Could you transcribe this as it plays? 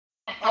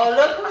Oh,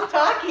 look who's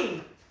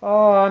talking.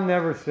 Oh, I'm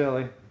never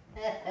silly.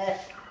 Yeah,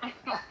 right.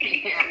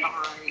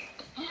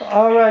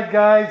 All right,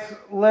 guys,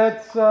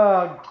 let's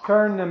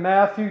turn to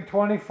Matthew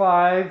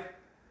 25.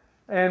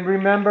 And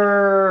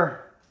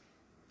remember,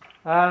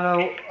 I don't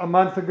know, a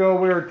month ago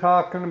we were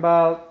talking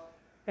about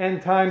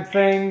end time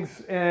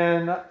things,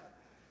 and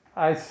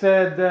I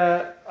said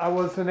that I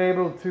wasn't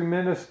able to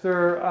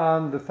minister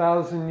on the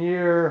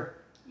 1,000-year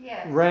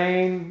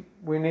reign.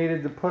 We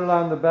needed to put it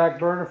on the back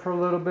burner for a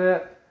little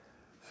bit.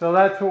 So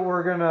that's what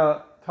we're going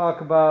to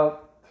talk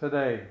about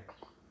today.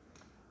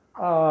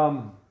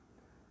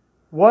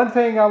 One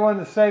thing I want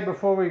to say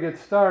before we get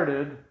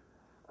started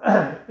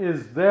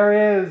is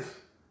there is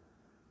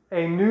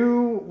a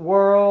new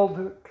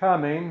world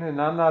coming, and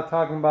I'm not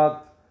talking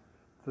about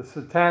the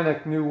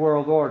satanic new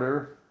world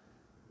order,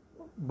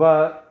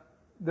 but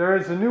there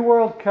is a new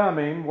world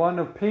coming, one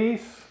of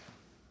peace,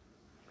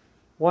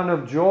 one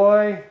of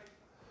joy,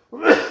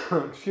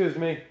 excuse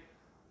me,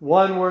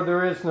 one where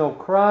there is no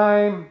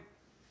crime,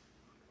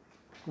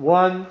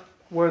 one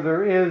where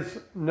there is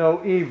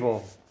no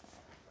evil.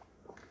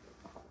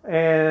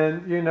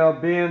 And, you know,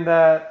 being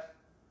that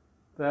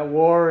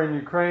war in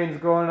Ukraine's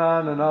going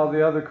on and all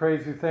the other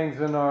crazy things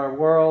in our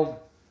world,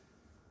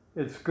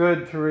 it's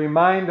good to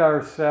remind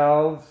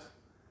ourselves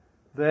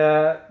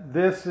that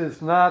this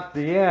is not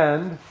the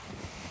end,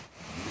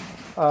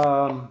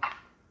 but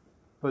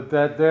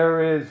that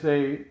there is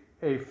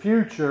a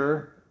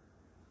future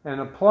and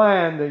a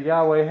plan that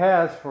Yahweh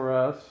has for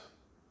us.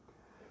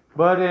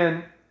 But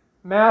in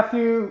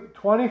Matthew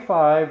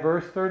 25,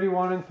 verse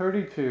 31 and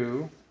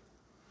 32,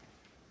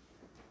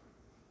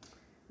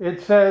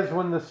 it says,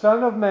 when the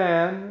Son of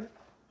Man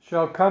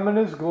shall come in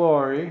his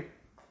glory,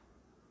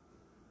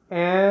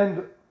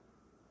 and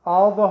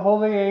all the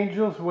holy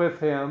angels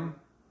with him,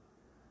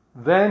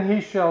 then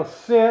he shall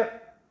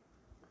sit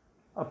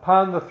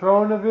upon the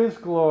throne of his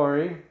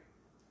glory,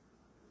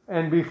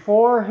 and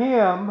before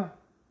him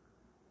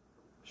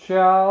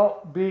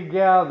shall be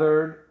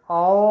gathered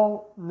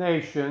all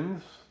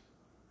nations,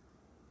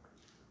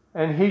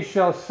 and he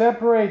shall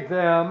separate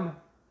them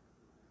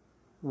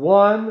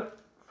one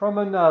from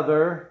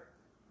another,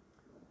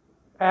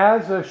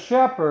 as a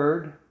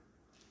shepherd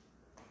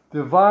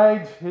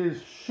divides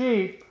his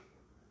sheep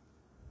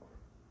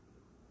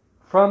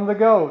from the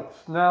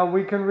goats. Now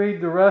we can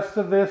read the rest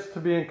of this to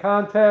be in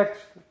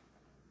context.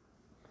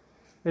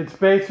 It's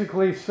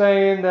basically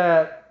saying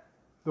that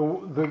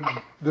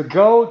the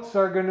goats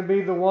are going to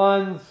be the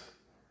ones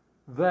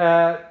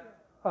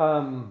that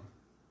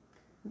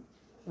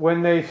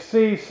when they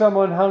see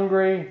someone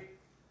hungry,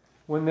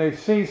 when they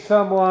see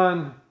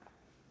someone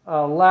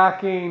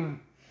lacking,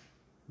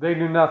 they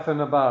do nothing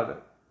about it.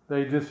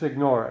 They just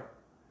ignore it.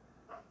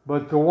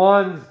 But the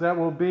ones that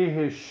will be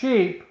his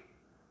sheep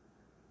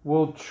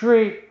will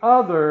treat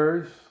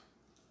others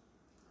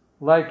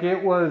like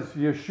it was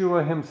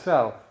Yeshua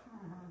himself.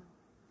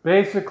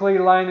 Basically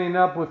lining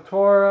up with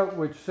Torah,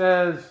 which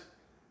says,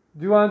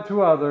 do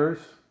unto others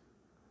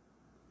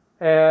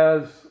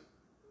as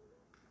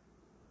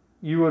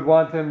you would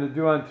want them to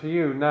do unto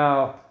you.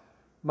 Now,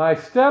 my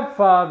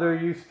stepfather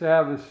used to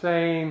have the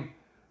saying,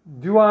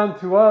 do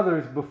unto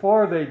others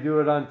before they do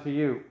it unto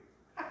you.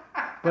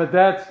 But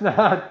that's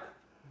not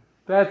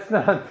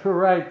the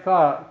right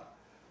thought.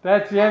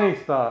 That's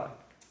Yenny's thought.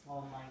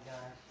 Oh my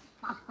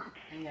gosh.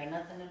 Ain't got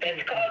nothing to do It's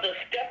with called a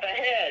step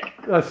ahead.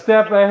 A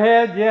step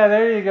ahead? Yeah,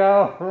 there you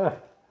go.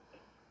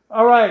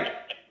 All right,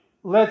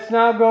 let's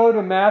now go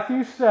to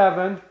Matthew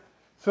 7.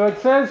 So it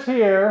says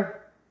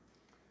here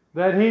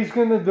that he's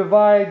going to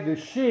divide the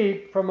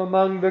sheep from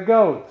among the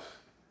goats.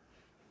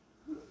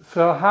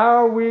 So how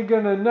are we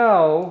going to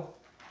know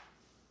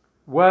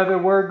whether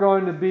we're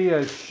going to be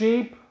a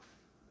sheep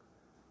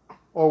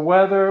or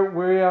whether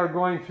we are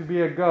going to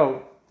be a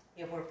goat?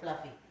 if we're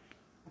fluffy.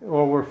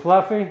 Or we're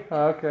fluffy?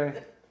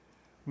 Okay.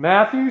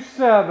 Matthew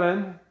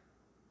 7,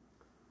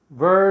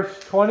 verse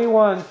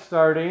 21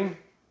 starting,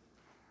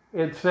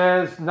 it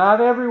says,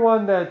 not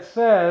everyone that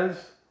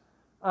says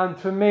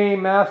unto me,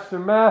 Master,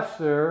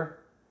 Master,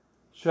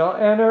 shall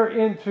enter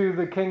into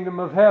the kingdom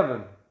of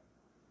heaven,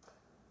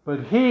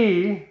 but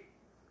he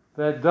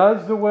that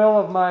does the will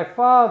of my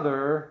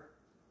Father,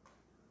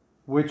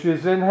 which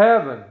is in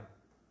heaven.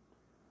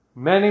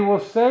 Many will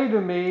say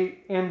to me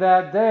in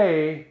that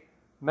day,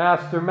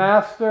 Master,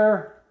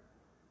 Master,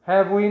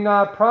 have we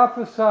not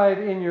prophesied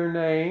in your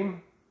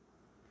name,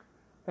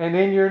 and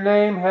in your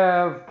name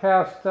have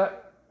cast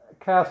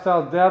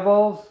out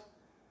devils,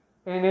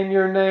 and in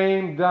your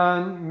name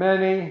done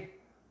many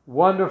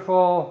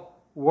wonderful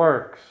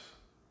works?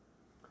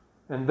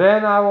 And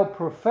then I will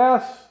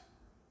profess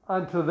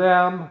unto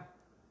them,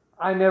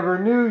 I never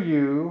knew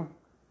you.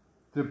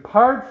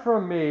 Depart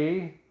from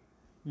me,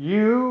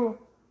 you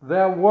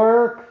that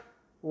work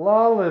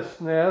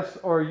lawlessness,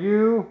 or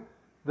you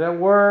that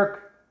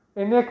work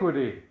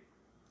iniquity.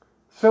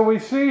 So we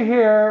see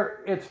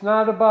here, it's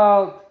not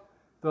about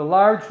the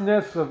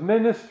largeness of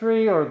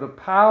ministry or the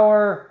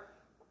power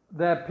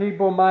that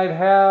people might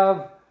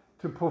have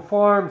to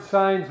perform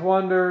signs,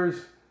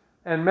 wonders,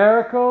 and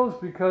miracles,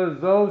 because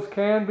those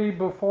can be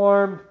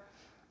performed,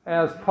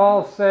 as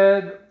Paul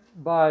said,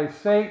 by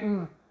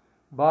Satan,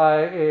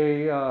 by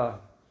a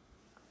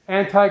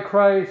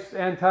antichrist,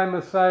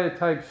 anti-Messiah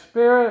type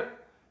spirit,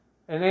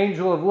 an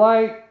angel of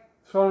light,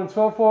 so on and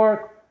so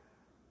forth.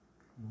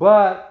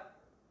 But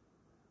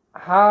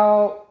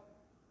how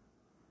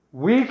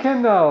we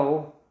can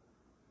know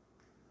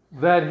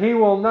that he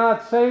will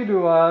not say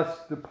to us,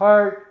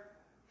 depart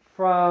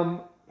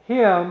from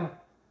him,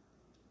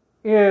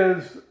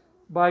 is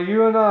by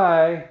you and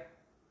I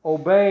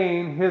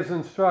obeying his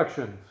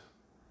instructions.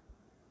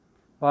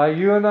 By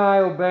you and I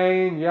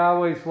obeying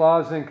Yahweh's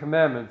laws and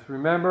commandments.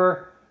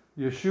 Remember,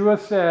 Yeshua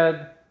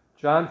said,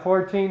 John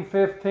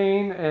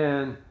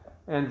 14:15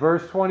 and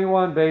verse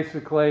 21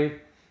 basically,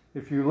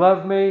 if you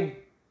love me,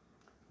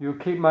 you'll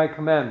keep my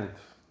commandments.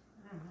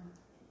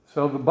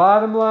 So the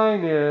bottom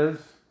line is,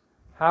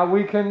 how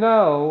we can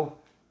know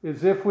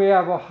is if we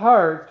have a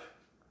heart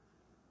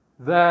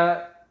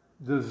that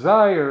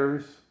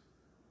desires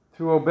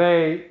to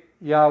obey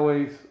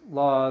Yahweh's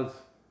laws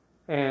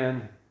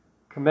and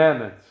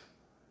commandments.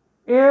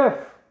 If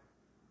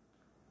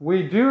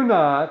we do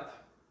not,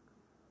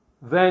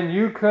 then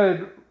you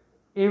could,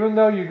 even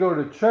though you go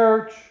to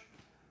church,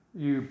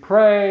 you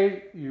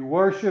pray, you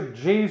worship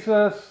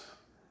Jesus,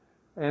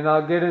 and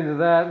I'll get into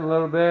that in a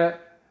little bit.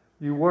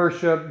 You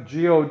worship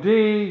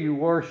G-O-D, you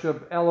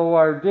worship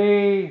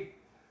L-O-R-D,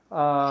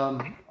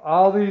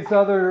 all these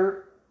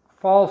other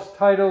false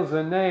titles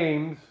and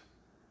names,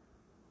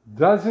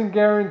 doesn't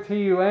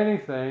guarantee you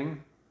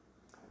anything.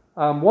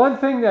 One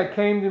thing that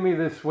came to me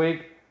this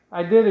week,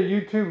 I did a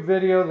YouTube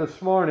video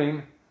this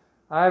morning.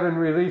 I haven't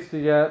released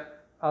it yet.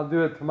 I'll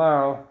do it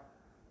tomorrow.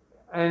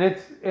 And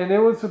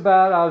it was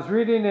about, I was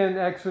reading in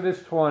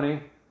Exodus 20,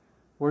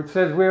 where it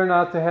says we are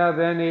not to have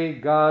any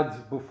gods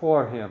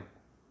before him.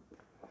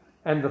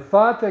 And the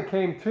thought that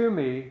came to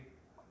me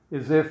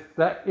is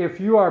if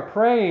you are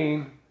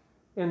praying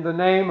in the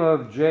name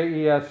of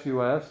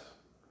Jesus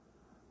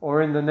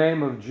or in the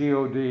name of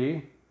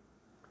God,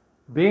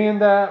 being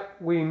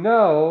that we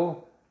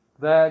know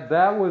that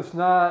that was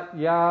not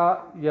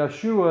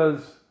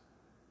Yeshua's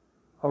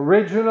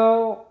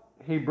original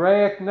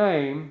Hebraic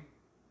name,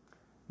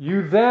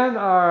 you then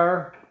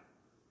are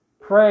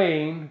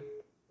praying,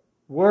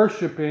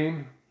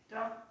 worshiping.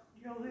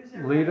 You'll lose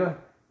it. Lita?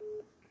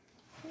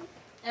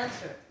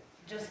 Answer.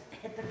 Just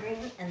hit the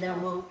green and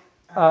then we'll...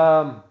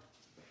 I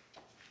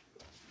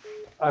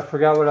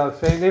forgot what I was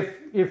saying.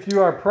 If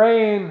you are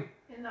praying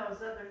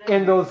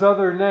in those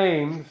other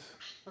names,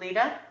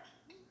 Lita?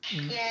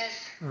 Yes.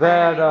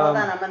 that Hold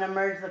on, I'm going to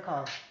merge the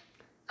call.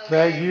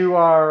 that you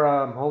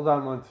are, hold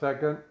on one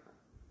second,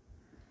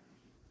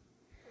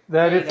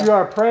 that There you if go. you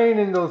are praying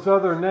in those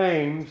other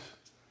names,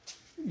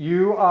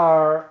 you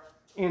are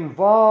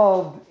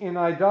involved in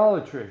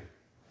idolatry.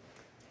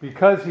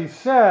 Because he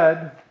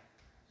said,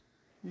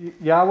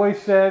 Yahweh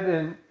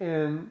said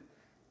in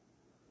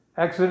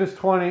Exodus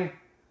 20,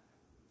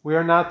 we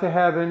are not to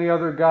have any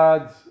other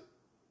gods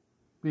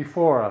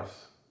before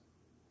us.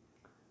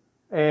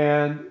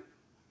 And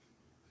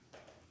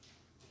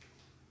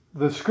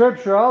the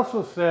scripture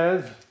also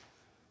says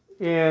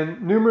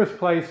in numerous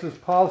places,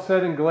 Paul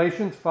said in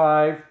Galatians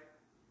 5,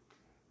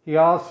 he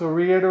also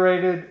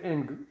reiterated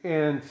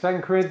in 2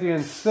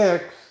 Corinthians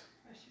 6,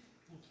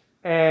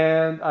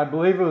 and I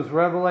believe it was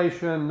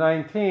Revelation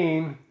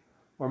 19,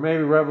 or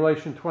maybe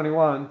Revelation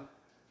 21,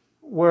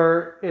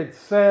 where it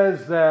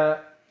says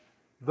that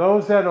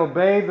those that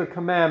obey the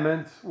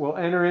commandments will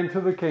enter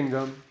into the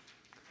kingdom,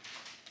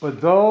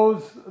 but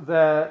those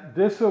that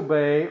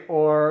disobey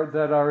or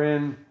that are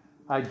in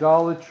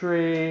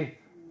idolatry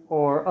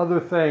or other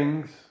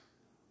things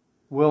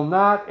will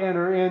not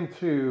enter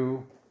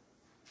into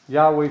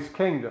Yahweh's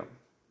kingdom.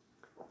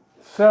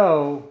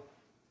 So,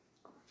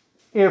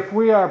 if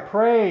we are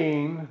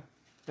praying,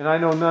 and I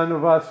know none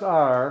of us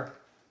are,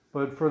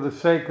 but for the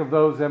sake of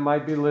those that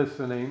might be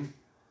listening,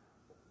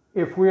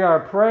 if we are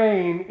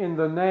praying in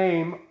the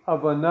name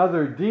of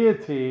another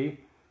deity,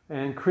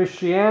 and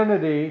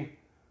Christianity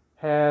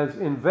has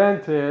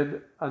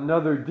invented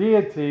another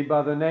deity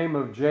by the name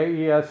of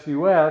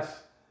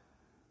Jesus,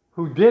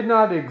 who did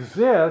not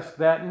exist,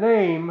 that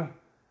name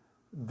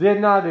did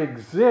not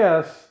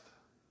exist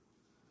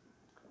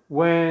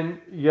when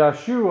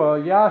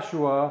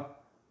Yahshua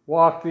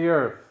walked the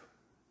earth.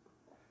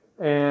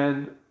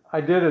 And I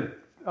did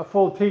a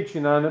full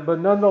teaching on it, but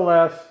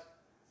nonetheless,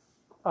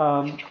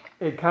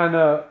 it kind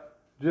of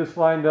just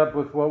lined up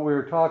with what we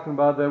were talking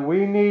about, that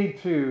we need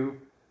to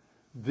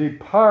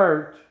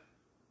depart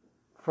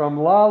from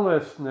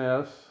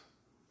lawlessness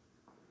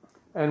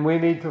and we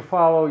need to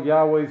follow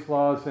Yahweh's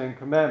laws and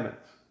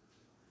commandments.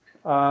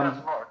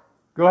 Yes, Mark.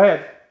 Go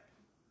ahead.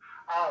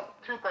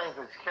 Two things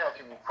that's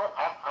catching me.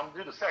 I'm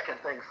do the second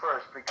thing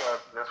first because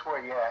that's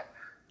where you're at.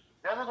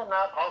 Doesn't it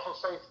not also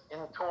say in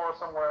the Torah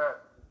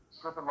somewhere,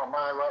 slipping my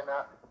mind right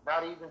now,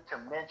 not even to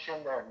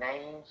mention their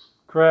names?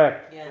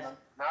 Correct. Yes.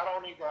 Not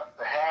only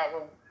to have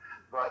them,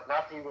 but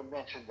not to even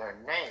mention their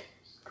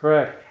names.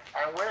 Correct.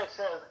 And where it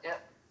says,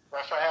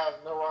 "Thou shalt have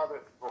no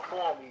other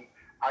before me,"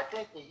 I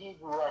think the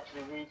Hebrew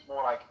actually reads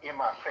more like in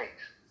my face.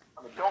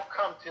 I mean, don't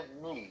come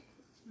to me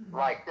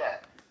like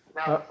that.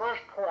 Now, the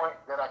first point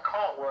that I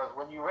caught was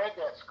when you read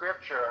that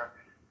scripture,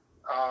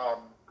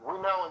 we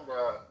know in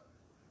the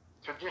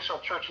traditional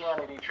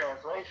churchianity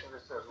translation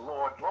it says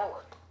Lord,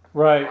 Lord.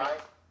 Right.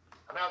 Right?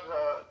 Now,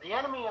 the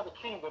enemy of the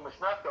kingdom is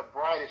not the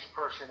brightest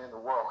person in the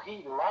world.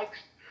 He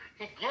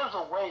gives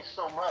away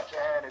so much,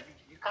 and if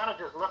you kind of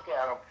just look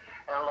at him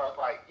and look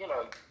like, you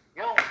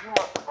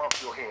must have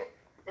bumped your head.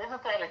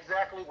 Isn't that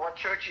exactly what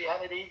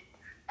churchianity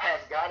has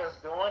got us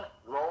doing?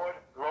 Lord,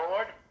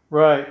 Lord.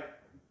 Right.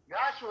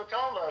 Joshua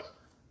told us,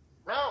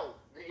 no,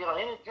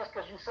 just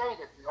because you say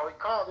this, or you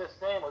call this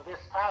name or this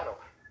title,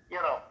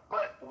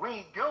 but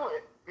we do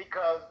it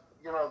because,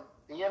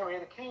 the enemy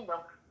of the kingdom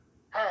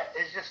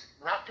is just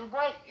not too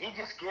bright. He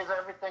just gives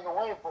everything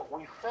away, but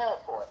we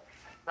fell for it.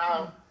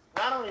 Now,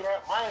 not only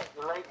that, my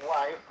late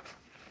wife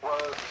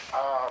was,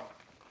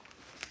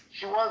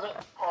 she wasn't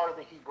part of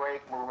the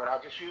Hebraic movement.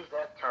 I'll just use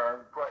that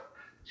term, but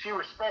she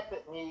respected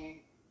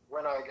me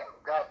when I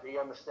got the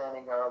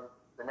understanding of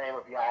the name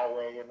of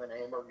Yahweh and the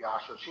name of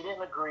Yahshua. She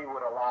didn't agree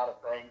with a lot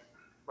of things,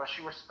 but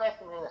she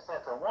respected me in a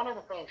sense. And one of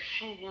the things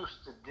she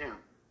used to do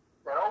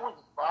that always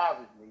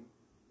bothered me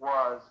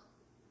was,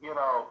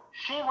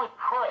 she would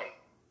pray,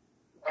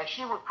 and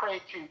she would pray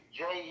to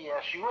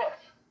J-E-S-U-S.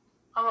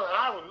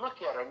 I would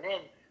look at her, and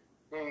then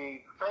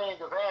the famed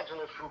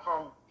evangelist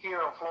from here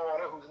in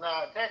Florida, who's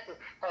now in Texas,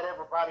 had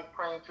everybody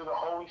praying to the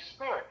Holy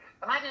Spirit.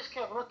 And I just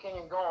kept looking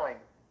and going,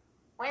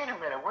 wait a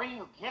minute, where do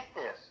you get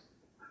this?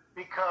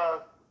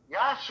 Because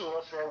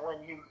Yahshua said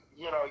when you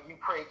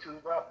pray to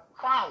the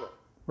Father.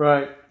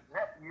 Right.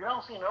 You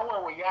don't see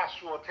nowhere where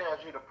Yahshua tells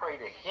you to pray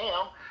to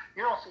him.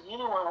 You don't see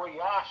anywhere where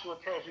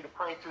Yahshua tells you to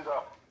pray to the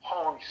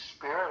Holy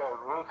Spirit or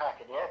Ruach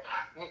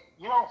HaKodesh.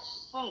 You don't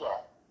see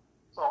that.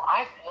 So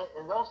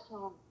in those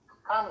two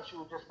comments you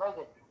were just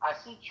making, I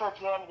see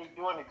churchianity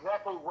doing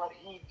exactly what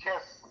he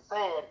just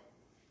said.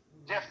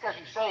 Just because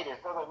you say this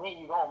doesn't mean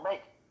you're going to make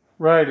it.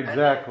 Right,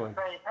 exactly. And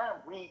at the same time,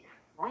 we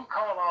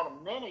call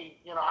on many,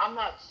 I'm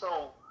not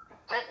so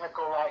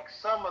technical like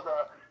some of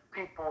the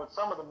people in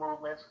some of the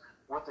movements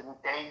with the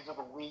days of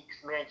the weeks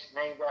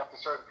named after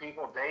certain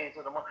people, days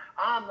of the month.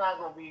 I'm not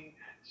going to be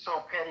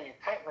so petty and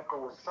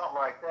technical with something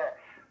like that,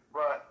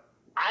 but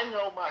I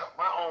know my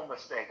own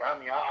mistake. I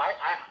mean,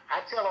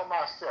 I tell on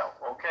myself,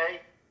 okay?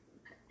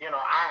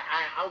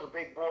 I was a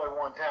big boy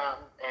one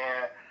time,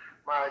 and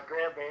my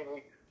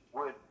grandbaby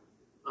would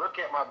look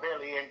at my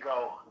belly and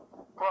go,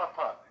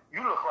 Papa,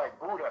 you look like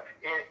Buddha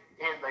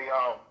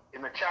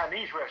in the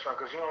Chinese restaurant,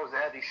 because they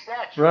had these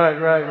statues. Right.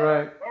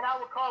 And I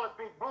would call it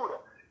Big Buddha.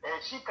 And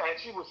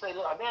she would say,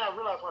 then I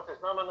realized one says,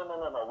 no,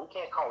 we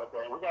can't call it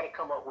that. We got to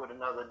come up with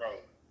another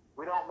name.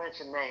 We don't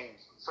mention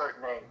names,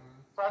 certain names.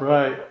 So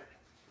Right.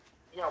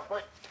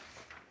 But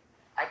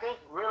I think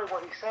really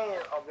what he's saying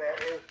of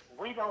that is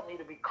we don't need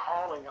to be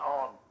calling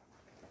on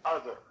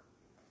other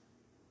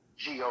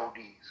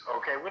GODs,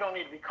 okay? We don't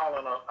need to be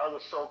calling on other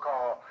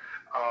so-called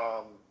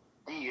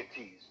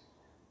deities,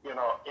 in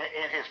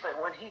his faith.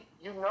 When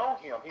you know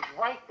him, he's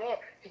right there.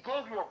 He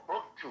gave you a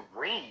book to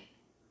read.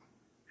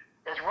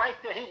 It's right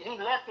there. He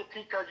left it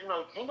because,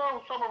 he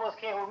knows some of us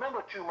can't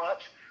remember too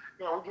much.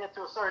 We get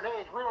to a certain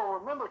age, we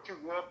don't remember too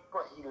good,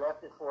 but he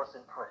left it for us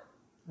in print.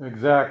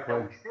 Exactly.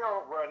 And we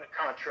still run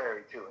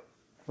contrary to it.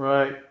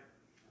 Right.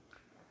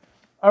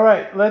 All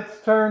right,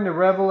 let's turn to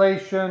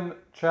Revelation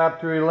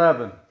chapter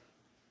 11.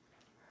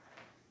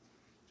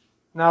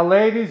 Now,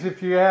 ladies,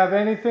 if you have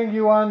anything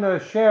you want to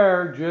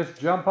share, just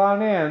jump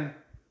on in.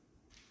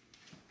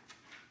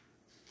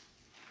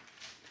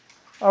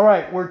 All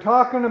right, we're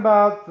talking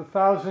about the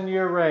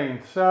 1,000-year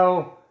reign.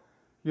 So,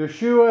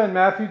 Yeshua in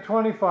Matthew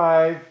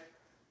 25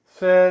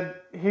 said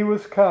he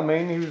was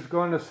coming. He was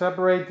going to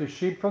separate the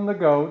sheep from the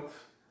goats.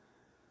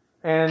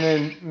 And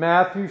in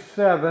Matthew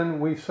 7,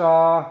 we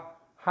saw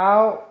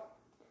how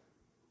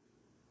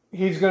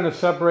he's going to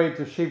separate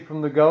the sheep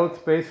from the goats,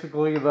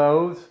 basically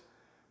those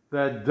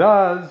that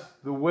does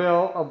the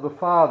will of the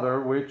Father,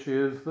 which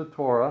is the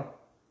Torah,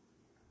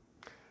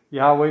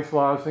 Yahweh's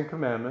laws and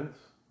commandments.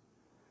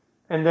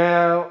 And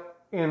now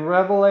in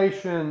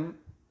Revelation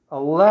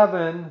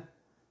 11,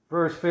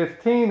 verse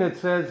 15, it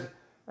says,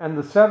 and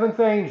the seventh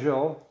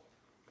angel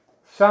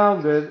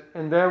sounded,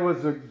 and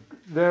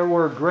there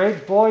were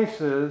great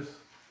voices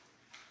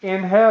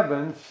in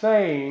heaven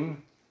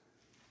saying,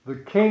 the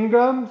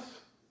kingdoms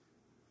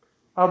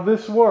of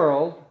this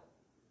world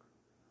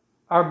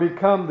are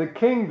become the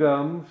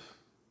kingdoms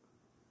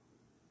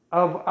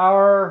of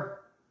our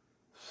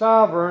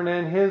sovereign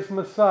and his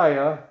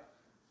Messiah,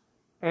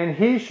 and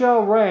he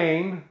shall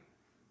reign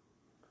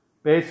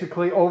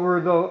basically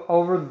over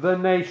the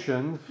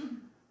nations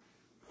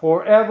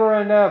forever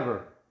and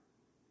ever.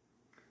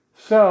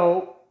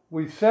 So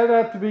we said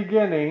at the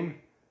beginning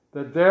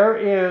that there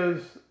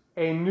is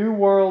a new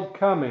world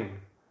coming,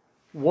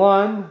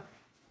 one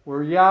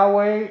where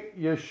Yahweh,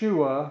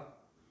 Yeshua,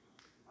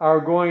 are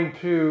going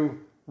to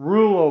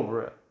rule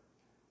over it.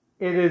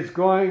 It is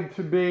going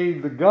to be,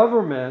 the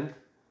government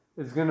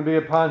is going to be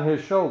upon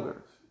his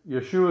shoulders.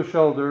 Yeshua's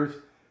shoulders,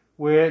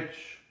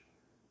 which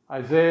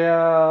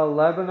Isaiah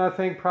 11, I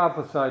think,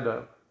 prophesied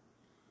of.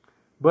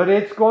 But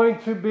it's going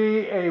to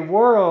be a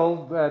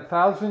world, that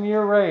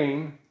 1,000-year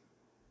reign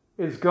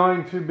is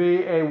going to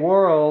be a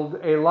world,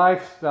 a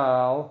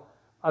lifestyle,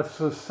 a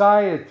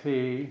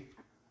society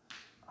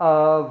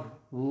of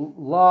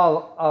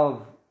law,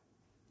 of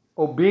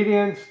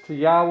obedience to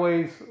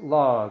Yahweh's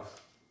laws.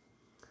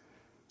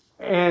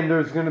 And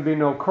there's going to be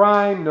no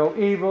crime, no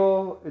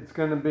evil. It's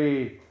going to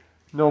be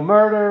no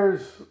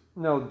murders,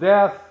 no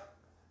death,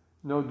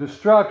 no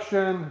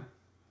destruction,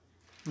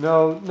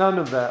 none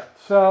of that.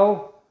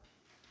 So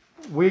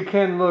we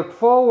can look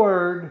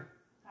forward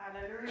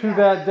to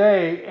that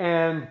day.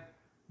 And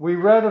we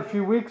read a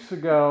few weeks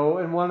ago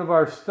in one of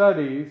our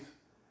studies,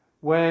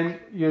 when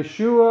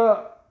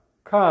Yeshua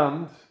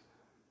comes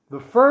the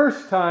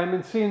first time,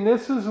 and seeing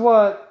this is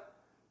what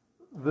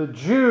the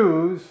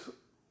Jews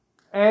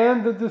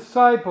and the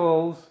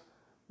disciples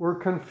were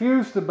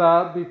confused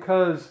about,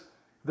 because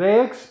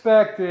they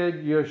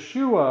expected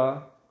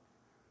Yeshua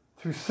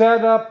to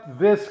set up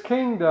this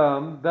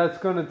kingdom that's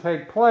going to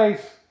take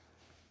place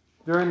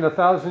during the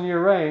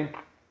 1,000-year reign.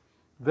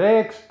 They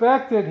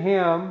expected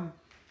him,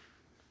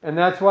 and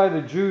that's why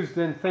the Jews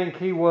didn't think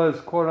he was,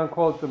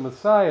 quote-unquote, the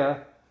Messiah,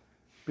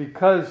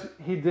 because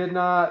he did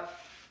not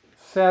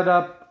set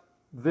up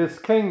this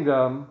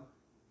kingdom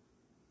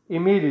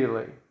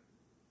immediately.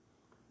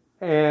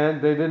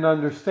 And they didn't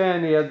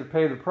understand he had to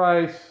pay the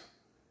price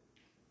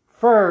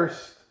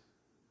first,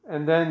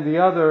 and then the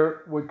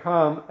other would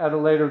come at a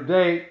later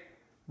date,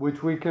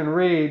 which we can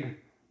read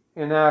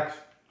in Acts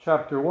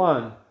chapter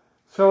 1.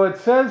 So it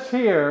says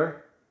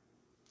here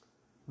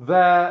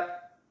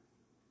that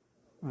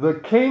the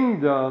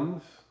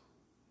kingdoms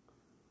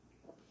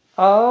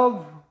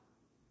of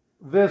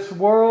this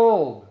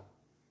world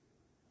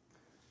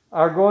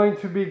are going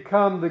to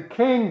become the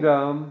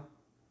kingdom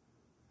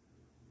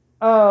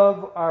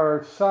of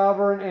our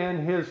sovereign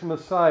and his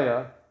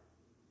Messiah.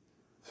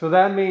 So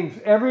that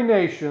means every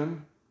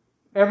nation,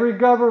 every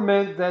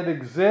government that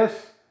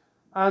exists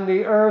on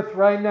the earth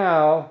right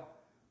now,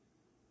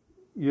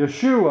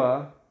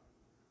 Yeshua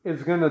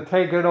is going to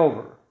take it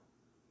over.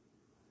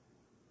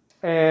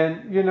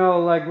 And, you know,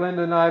 like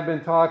Linda and I have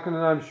been talking,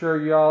 and I'm sure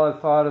you all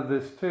have thought of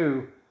this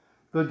too,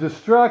 the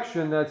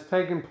destruction that's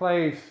taken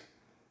place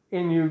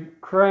in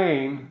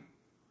Ukraine,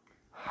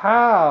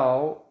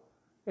 how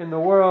in the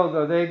world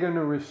are they going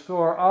to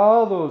restore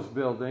all those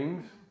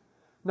buildings?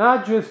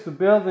 Not just the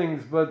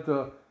buildings, but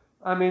the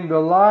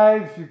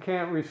lives you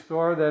can't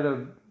restore that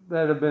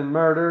have been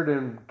murdered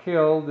and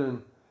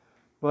killed,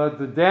 but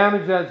the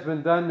damage that's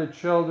been done to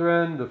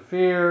children, the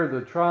fear,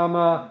 the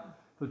trauma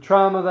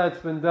that's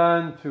been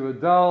done to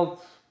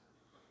adults,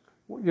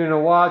 you know,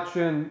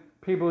 watching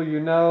people you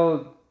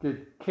know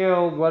get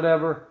killed,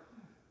 whatever.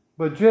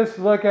 But just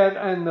look at,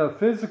 in the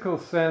physical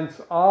sense,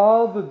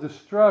 all the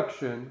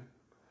destruction,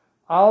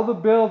 all the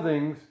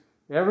buildings,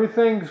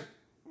 everything's,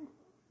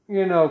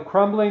 you know,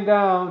 crumbling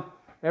down.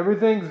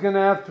 Everything's going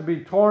to have to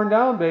be torn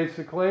down,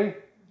 basically,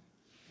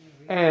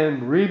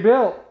 and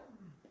rebuilt.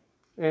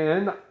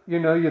 And, you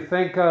know, you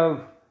think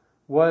of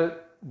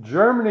what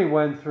Germany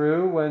went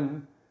through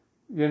when,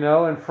 you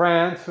know, and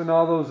France and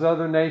all those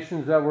other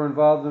nations that were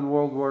involved in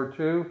World War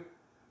II.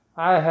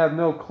 I have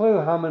no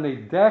clue how many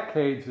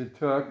decades it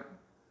took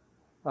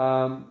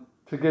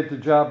to get the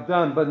job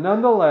done. But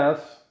nonetheless,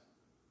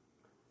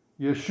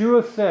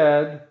 Yeshua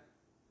said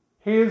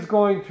he is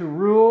going to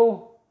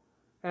rule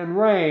and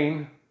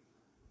reign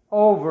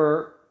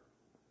over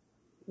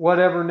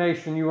whatever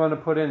nation you want to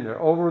put in there,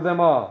 over them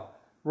all.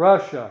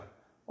 Russia,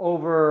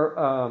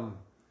 over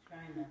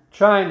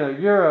China,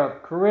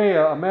 Europe,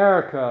 Korea,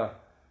 America,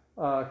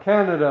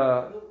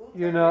 Canada,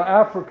 you know,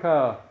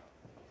 Africa,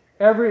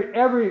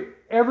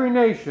 every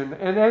nation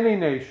and any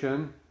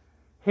nation,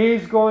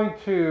 he's going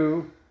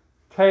to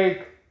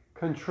take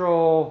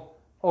control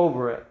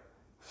over it.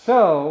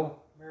 So,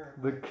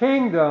 the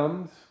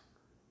kingdoms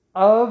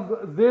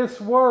of this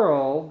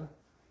world,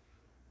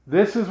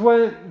 this is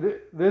when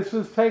this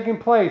is taking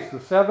place. The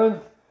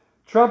seventh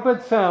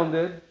trumpet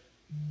sounded.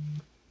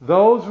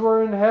 Those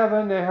were in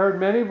heaven, they heard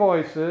many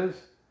voices,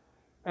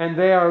 and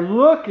they are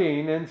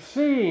looking and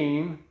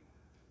seeing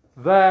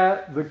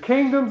that the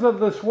kingdoms of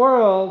this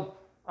world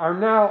are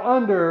now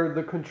under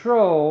the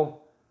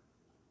control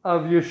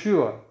of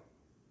Yeshua.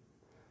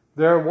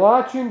 They're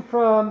watching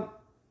from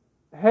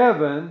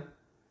heaven,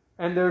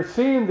 and they're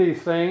seeing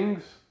these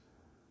things,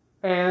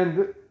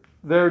 and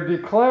they're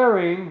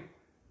declaring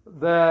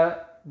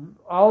that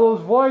all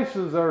those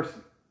voices are,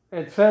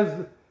 it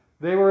says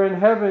they were in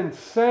heaven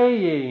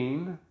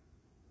saying,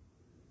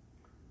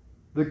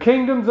 the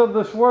kingdoms of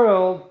this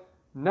world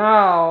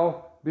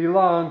now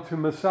belong to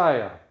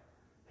Messiah.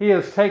 He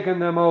has taken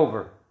them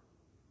over.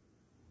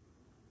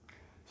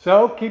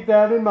 So keep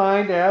that in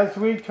mind as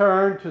we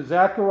turn to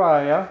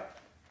Zechariah.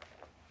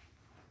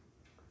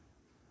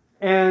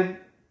 And,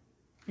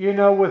 you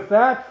know, with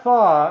that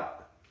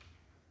thought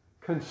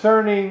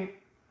concerning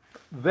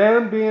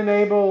them being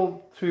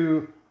able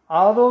to,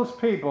 all those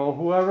people,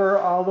 whoever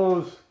all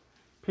those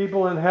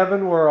people in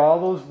heaven were, all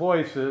those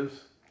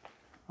voices,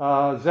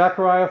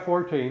 Zechariah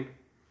 14,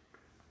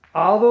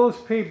 all those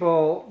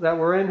people that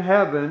were in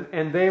heaven,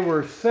 and they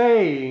were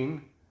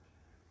saying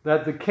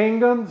that the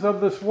kingdoms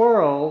of this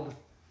world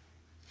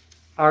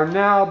are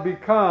now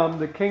become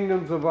the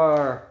kingdoms of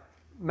our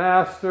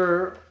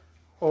Master,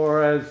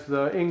 or as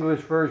the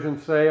English version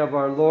say, of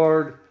our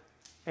Lord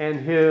and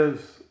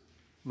His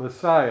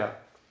Messiah.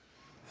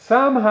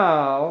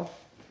 Somehow,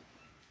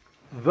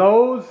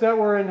 those that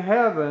were in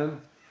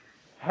heaven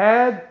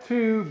had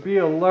to be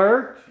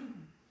alert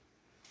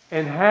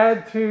and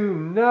had to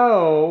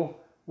know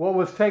what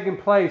was taking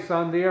place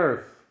on the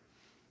earth.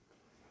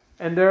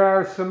 And there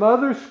are some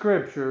other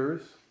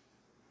scriptures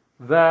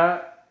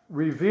that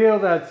reveal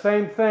that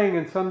same thing,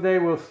 and someday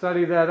we'll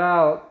study that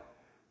out,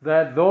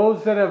 that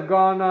those that have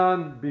gone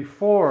on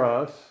before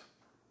us,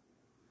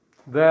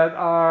 that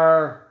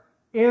are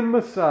in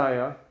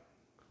Messiah,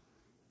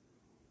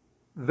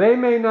 they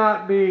may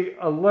not be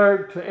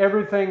alert to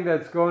everything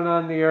that's going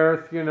on the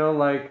earth,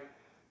 like,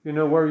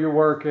 where you're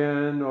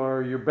working,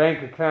 or your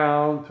bank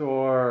account,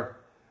 or,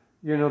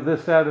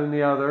 this, that, and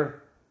the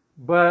other.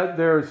 But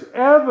there's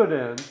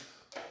evidence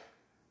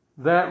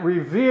that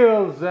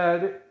reveals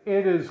that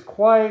it is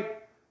quite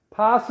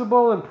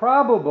possible and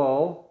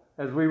probable,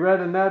 as we read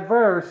in that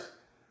verse,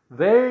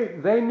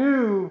 they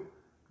knew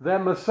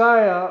that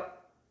Messiah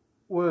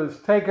was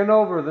taking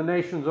over the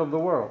nations of the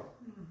world.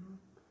 Mm-hmm.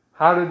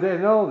 How did they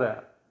know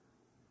that?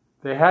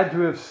 They had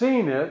to have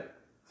seen it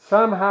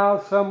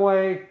somehow, some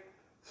way,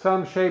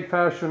 some shape,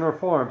 fashion, or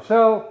form.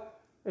 So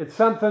it's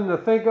something to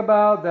think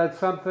about. That's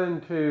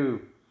something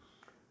to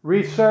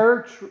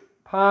research,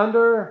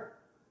 ponder,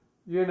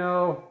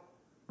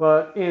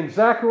 But in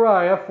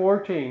Zechariah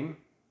 14,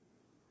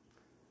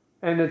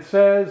 and it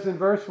says in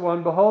verse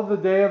 1, "Behold, the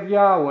day of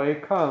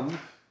Yahweh comes,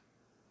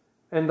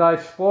 and thy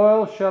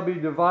spoil shall be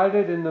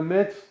divided in the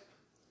midst.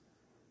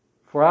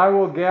 For I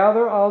will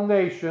gather all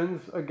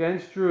nations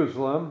against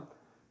Jerusalem."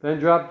 Then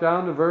drop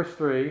down to verse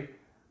 3.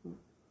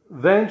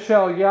 "Then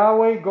shall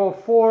Yahweh go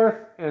forth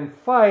and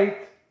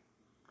fight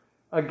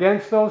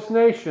against those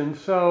nations."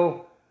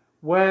 So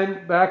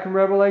when, back in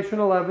Revelation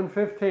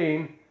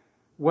 11:15,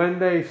 when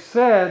they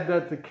said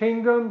that the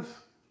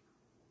kingdoms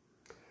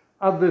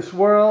of this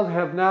world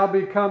have now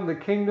become the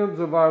kingdoms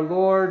of our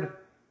Lord,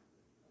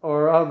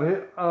 or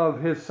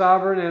of His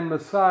sovereign and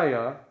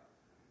Messiah,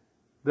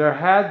 there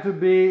had to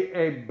be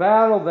a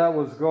battle that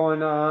was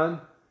going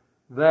on,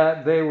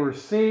 that they were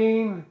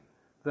seeing,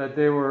 that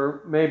they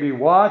were maybe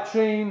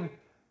watching,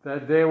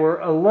 that they were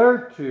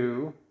alert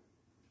to.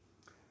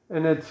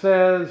 And it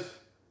says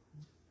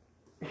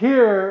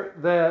here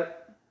that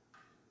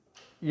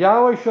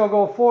Yahweh shall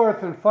go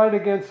forth and fight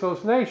against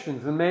those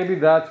nations, and maybe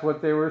that's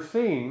what they were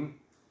seeing.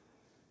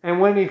 And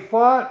when He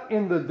fought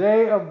in the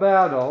day of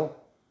battle,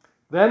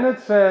 then it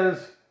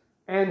says,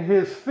 "And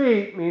His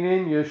feet,"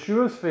 meaning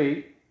Yeshua's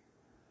feet,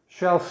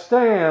 "shall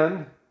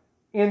stand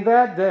in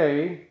that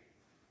day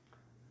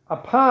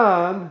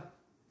upon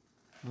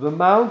the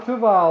Mount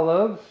of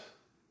Olives,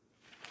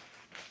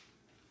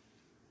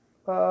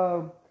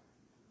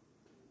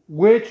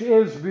 which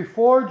is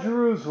before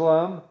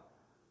Jerusalem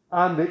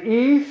on the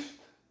east,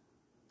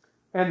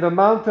 and the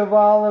Mount of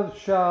Olives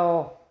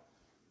shall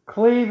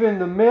cleave in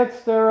the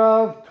midst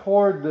thereof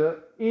toward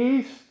the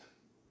east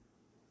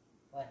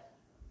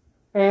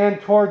and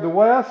toward the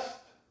west,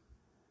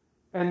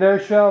 and there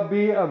shall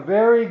be a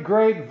very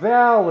great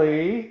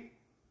valley,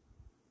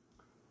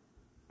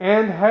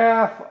 and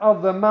half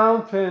of the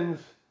mountains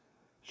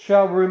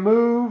shall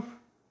remove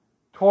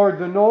toward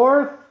the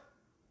north,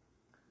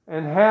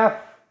 and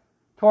half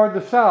toward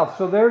the south."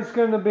 So there's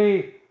going to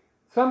be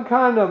some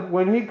kind of,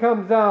 when He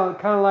comes down,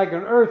 kind of like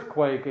an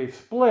earthquake, a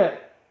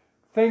split.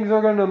 Things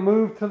are going to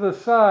move to the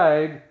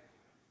side,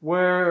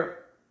 where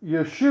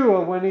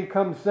Yeshua, when He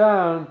comes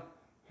down,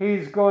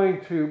 He's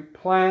going to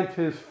plant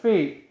His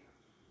feet.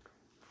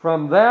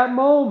 From that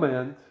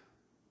moment,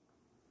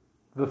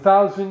 the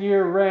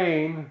 1,000-year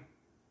reign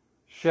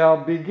shall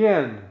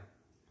begin.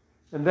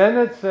 And then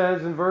it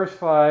says in verse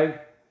 5,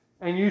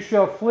 "And you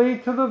shall flee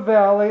to the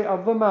valley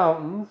of the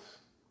mountains,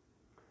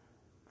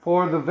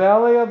 for the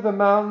valley of the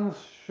mountains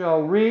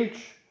shall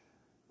reach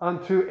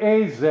unto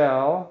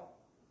Azel.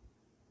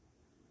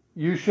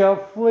 You shall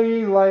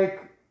flee like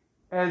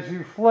as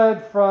you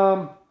fled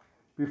from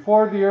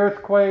before the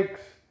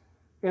earthquakes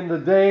in the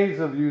days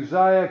of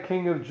Uzziah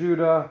king of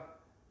Judah.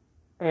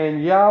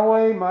 And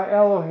Yahweh my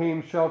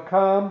Elohim shall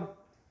come,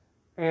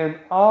 and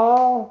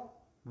all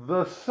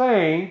the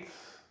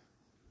saints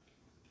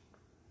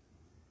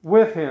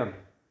with Him."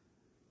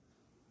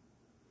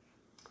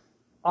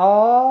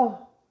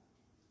 All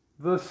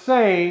the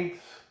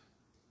saints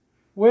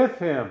with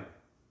Him.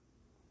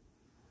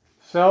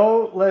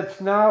 So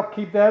let's now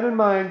keep that in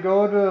mind.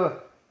 Go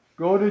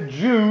to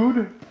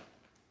Jude.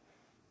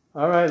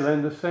 All right,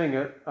 Linda, sing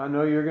it. I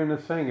know you're going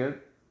to sing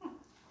it.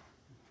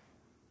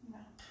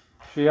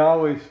 She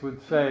always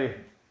would say,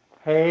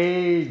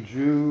 "Hey,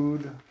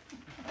 Jude."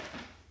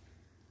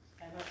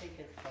 I don't think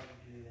it's called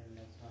Jude in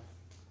this one.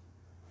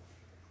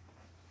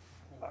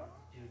 I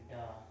think it's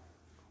Judah.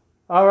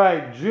 All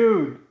right,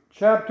 Jude,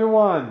 chapter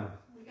 1.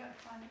 We gotta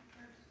find it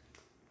first.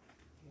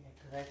 Yeah,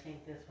 because I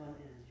think this one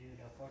is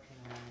Judah,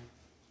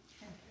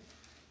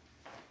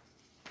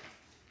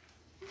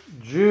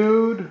 1409.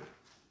 Jude,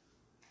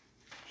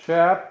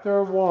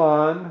 chapter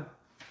 1.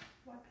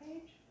 What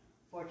page?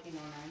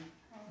 1409.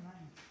 Oh, 9.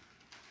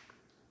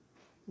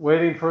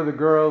 Waiting for the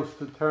girls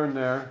to turn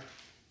there.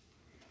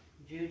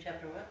 Jude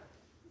chapter what?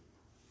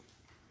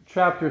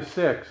 Chapter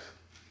 6.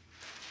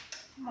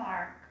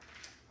 Mark.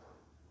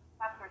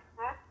 Chapter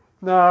 6?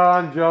 No,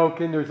 I'm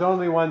joking. There's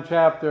only one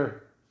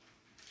chapter.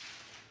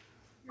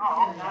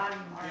 Oh, Naughty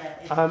Mark. Yeah,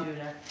 it's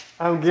Judah.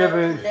 I'm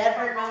giving. So let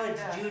her know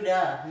it's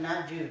Judah,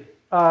 not Jude.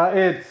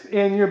 It's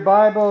in your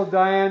Bible,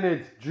 Diane.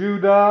 It's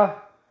Judah,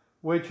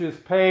 which is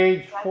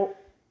page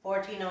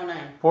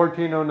 1409.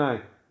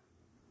 1409.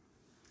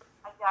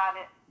 I got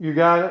it. You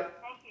got it?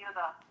 Thank you,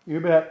 though. You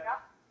bet.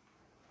 Yep.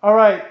 All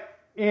right.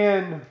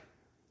 In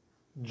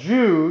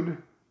Jude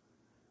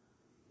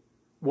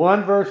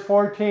 1 verse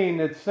 14,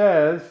 it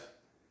says,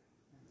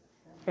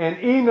 and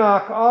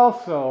Enoch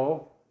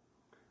also,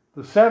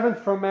 the seventh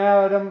from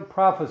Adam,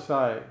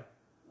 prophesied.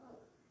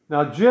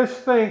 Now just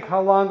think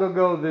how long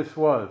ago this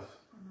was.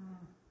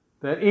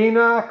 That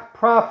Enoch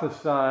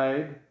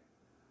prophesied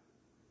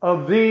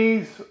of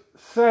these,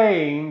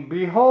 saying,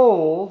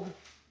 behold,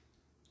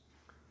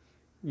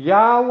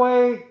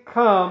 Yahweh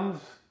comes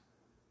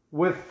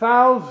with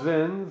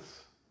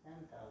thousands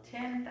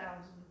 10,000. 10,000s.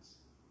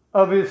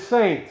 of his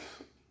saints.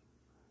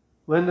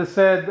 Linda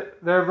said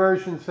their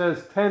version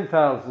says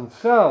 10,000.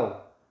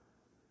 So,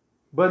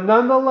 but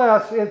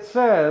nonetheless it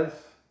says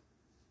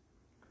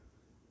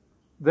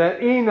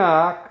that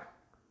Enoch,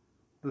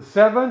 the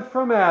seventh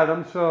from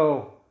Adam,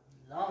 so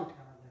Long time ago.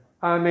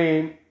 I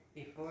mean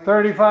Before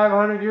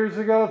 3,500 years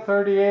ago,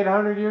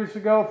 3,800 years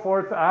ago,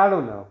 I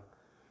don't know.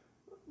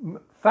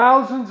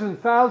 Thousands and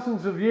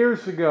thousands of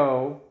years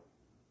ago,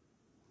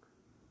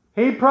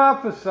 he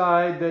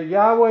prophesied that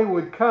Yahweh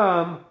would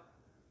come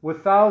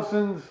with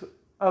thousands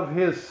of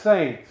his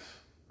saints.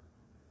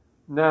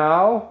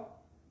 Now,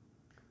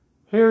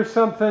 here's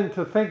something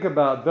to think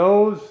about.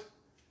 Those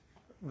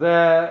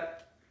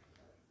that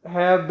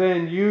have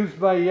been used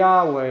by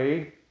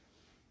Yahweh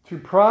to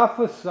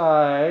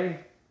prophesy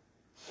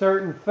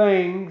certain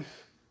things,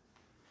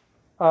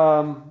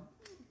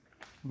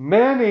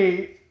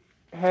 many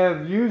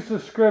have used a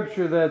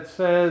scripture that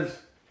says,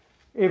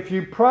 if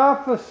you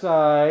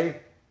prophesy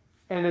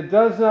and it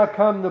does not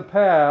come to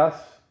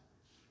pass,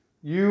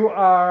 you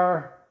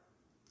are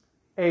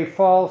a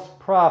false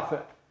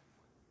prophet.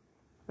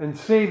 And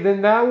see,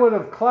 then that would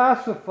have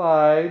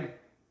classified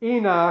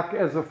Enoch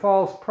as a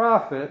false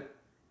prophet.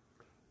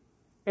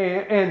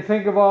 And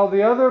think of all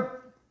the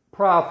other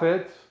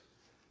prophets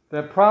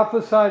that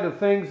prophesied of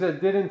things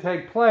that didn't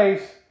take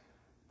place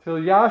till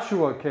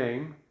Yahshua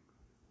came.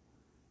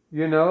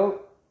 You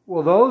know,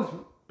 well, those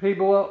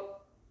people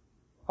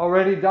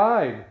already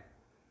died.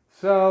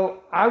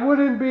 So I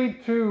wouldn't be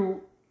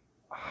too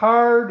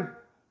hard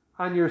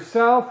on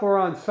yourself or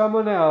on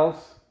someone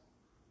else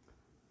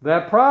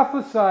that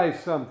prophesies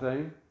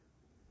something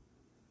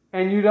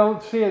and you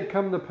don't see it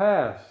come to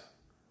pass.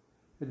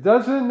 It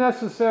doesn't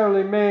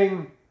necessarily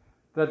mean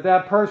that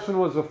that person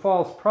was a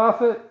false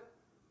prophet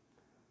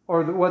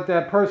or that what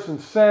that person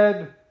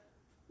said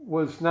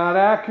was not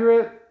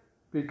accurate,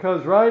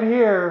 because right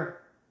here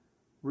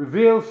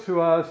reveals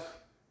to us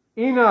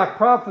Enoch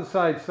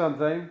prophesied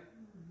something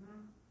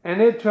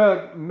and it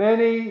took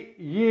many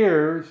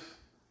years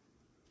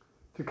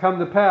to come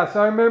to pass.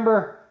 I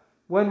remember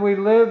when we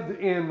lived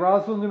in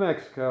Roswell, New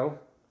Mexico,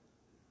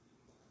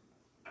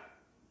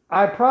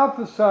 I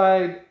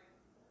prophesied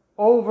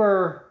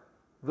over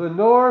the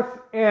north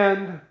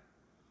end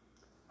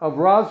of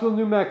Roswell,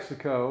 New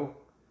Mexico,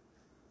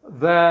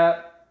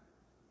 that,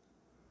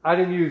 I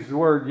didn't use the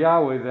word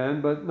Yahweh then,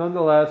 but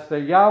nonetheless,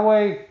 that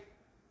Yahweh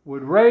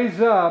would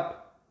raise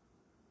up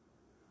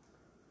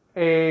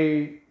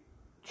a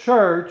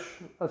church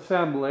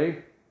assembly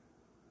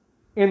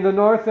in the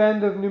north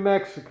end of New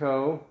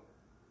Mexico,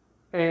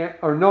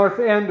 or north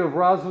end of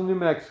Roswell, New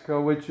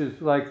Mexico, which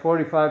is like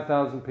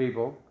 45,000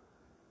 people,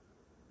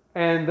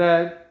 and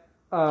that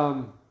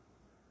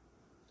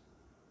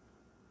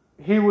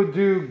he would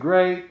do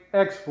great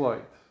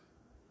exploits.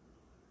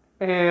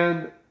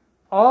 And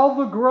all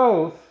the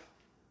growth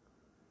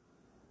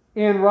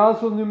in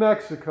Roswell, New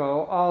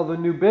Mexico, all the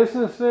new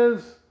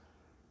businesses,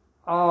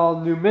 all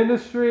new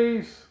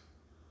ministries,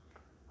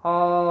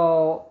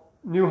 all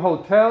new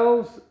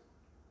hotels,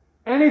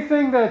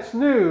 anything that's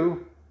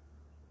new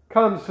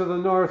comes to the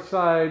north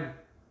side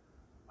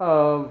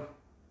of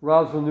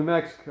Roswell, New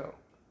Mexico.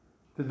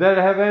 Did that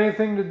have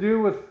anything to do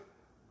with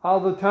all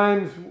the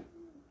times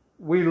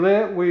we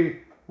lived?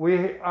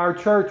 Our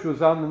church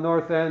was on the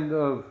north end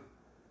of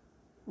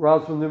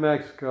Roswell, New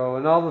Mexico,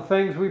 and all the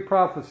things we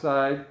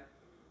prophesied.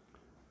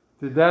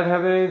 Did that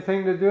have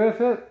anything to do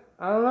with it?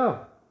 I don't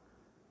know.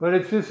 But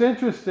it's just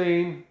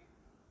interesting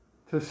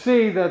to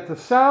see that the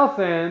south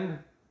end,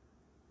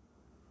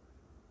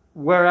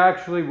 where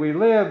actually we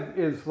live,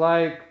 is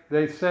like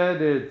they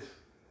said, it's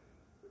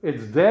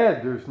it's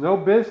dead. There's no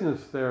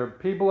business there.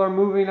 People are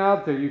moving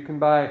out there. You can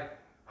buy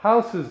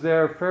houses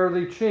there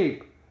fairly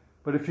cheap.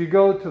 But if you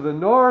go to the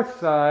north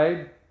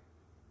side,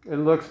 it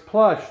looks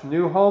plush.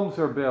 New homes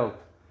are built.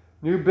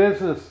 New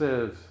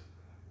businesses.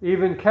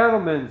 Even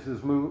Cattlemen's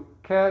is moved.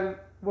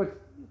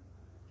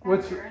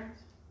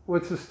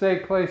 What's the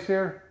steak place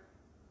here?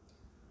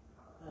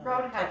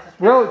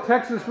 Roadhouse.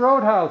 Texas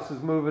Roadhouse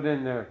is moving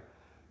in there.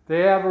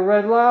 They have a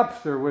Red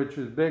Lobster, which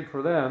is big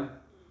for them.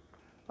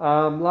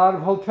 A lot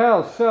of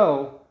hotels.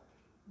 So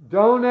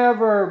don't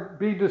ever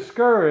be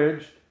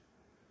discouraged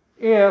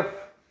if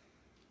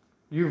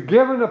you've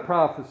given a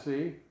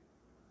prophecy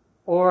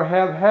or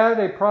have had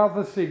a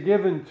prophecy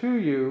given to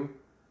you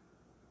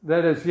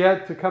that is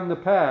yet to come to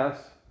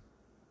pass,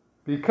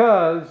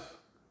 because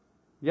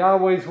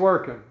Yahweh's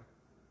working.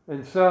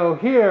 And so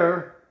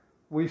here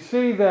we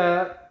see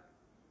that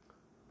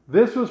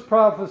this was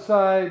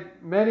prophesied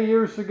many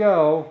years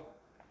ago,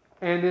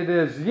 and it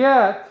is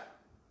yet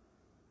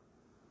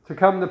to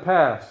come to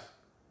pass.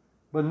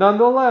 But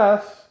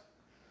nonetheless,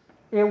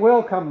 it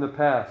will come to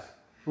pass.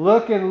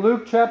 Look in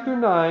Luke chapter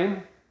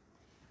 9.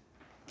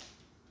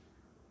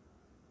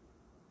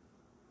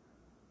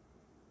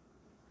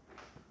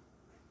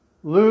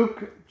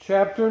 Luke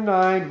chapter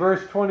 9,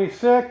 verse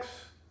 26.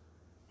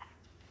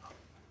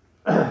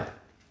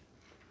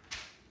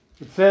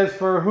 It says,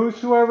 "For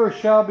whosoever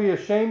shall be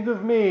ashamed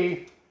of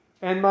me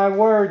and my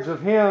words,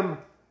 of him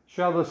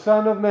shall the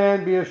Son of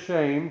Man be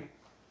ashamed,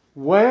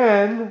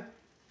 when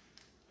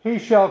he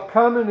shall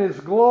come in his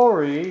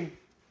glory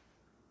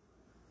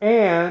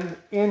and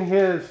in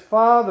his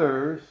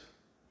Father's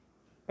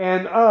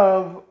and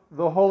of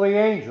the holy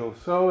angels."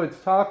 So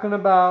it's talking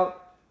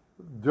about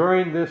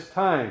during this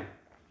time.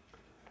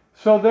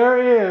 So there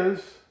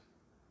is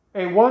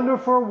a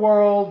wonderful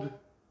world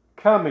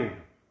coming.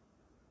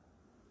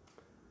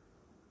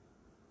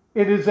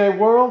 It is a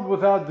world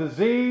without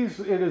disease.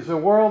 It is a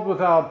world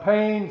without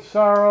pain,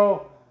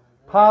 sorrow,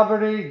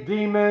 poverty,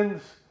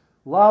 demons,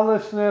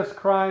 lawlessness,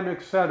 crime,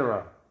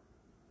 etc.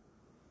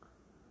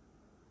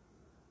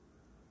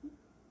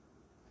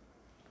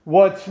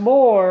 What's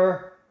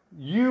more,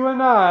 you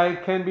and I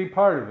can be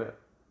part of it.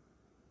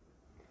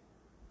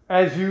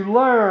 As you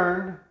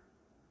learn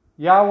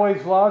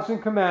Yahweh's laws and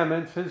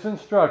commandments, His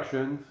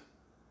instructions,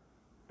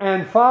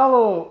 and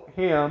follow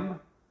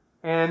Him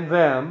and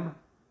them,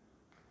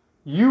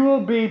 you will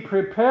be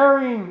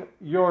preparing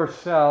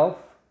yourself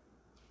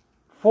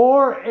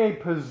for a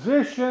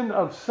position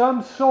of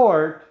some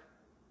sort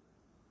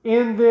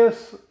in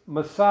this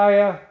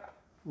Messiah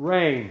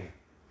reign.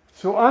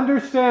 So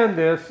understand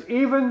this,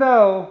 even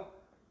though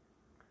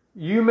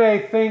you may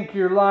think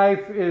your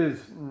life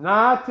is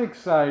not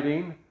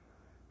exciting,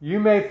 you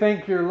may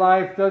think your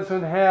life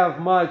doesn't have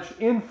much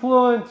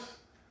influence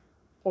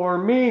or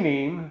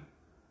meaning,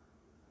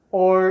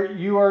 or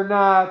you are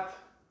not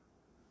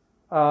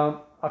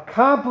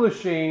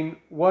accomplishing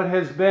what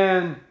has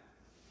been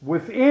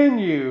within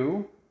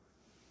you.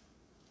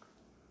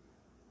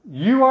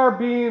 You are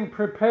being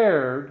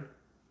prepared.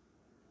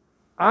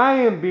 I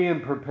am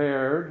being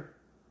prepared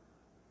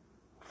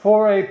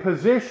for a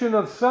position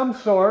of some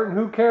sort, and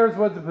who cares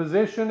what the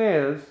position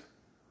is,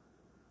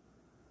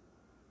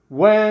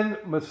 when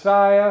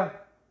Messiah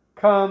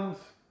comes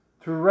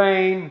to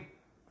reign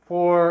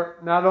for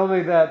not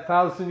only that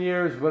 1,000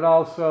 years, but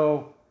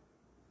also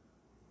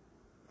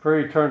for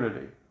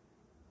eternity.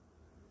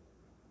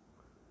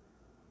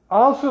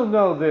 Also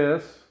know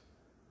this,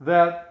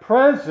 that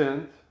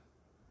present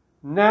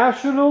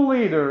national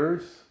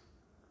leaders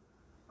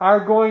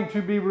are going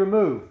to be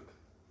removed.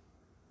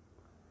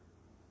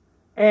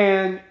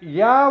 And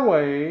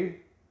Yahweh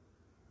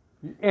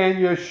and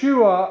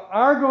Yeshua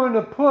are going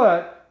to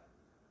put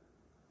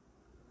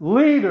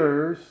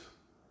leaders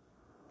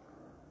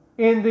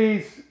in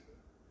these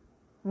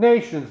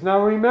nations.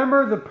 Now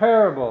remember the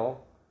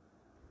parable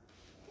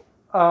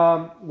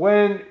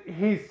when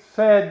he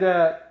said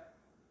that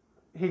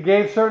he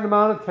gave a certain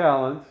amount of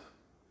talents,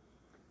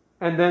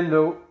 and then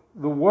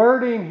the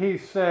wording he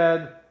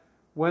said,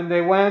 when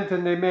they went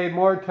and they made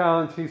more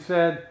talents, he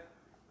said,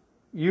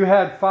 you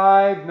had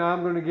 5, now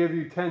I'm going to give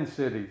you 10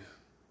 cities.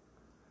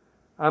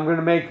 I'm going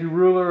to make you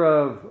ruler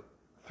of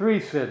 3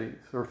 cities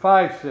or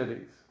 5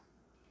 cities.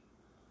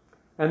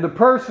 And the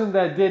person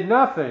that did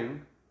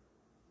nothing,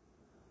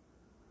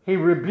 he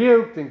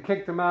rebuked and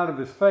kicked him out of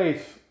his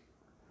face,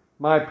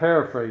 my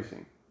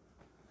paraphrasing.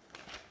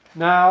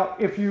 Now,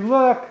 if you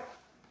look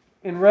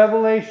in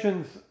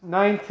Revelations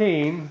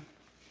 19,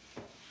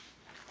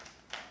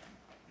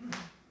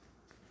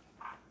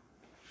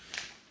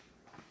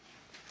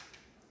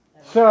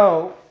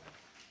 so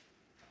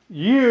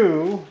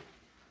you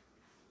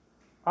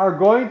are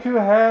going to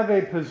have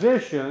a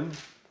position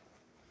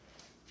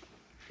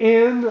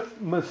in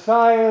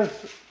Messiah's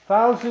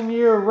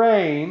 1,000-year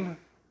reign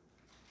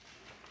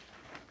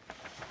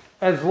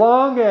as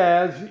long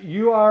as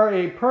you are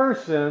a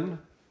person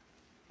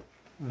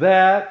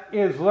that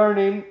is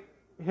learning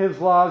His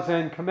laws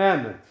and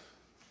commandments.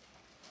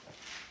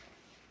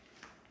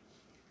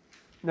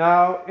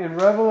 Now, in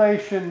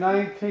Revelation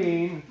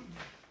 19,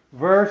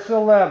 verse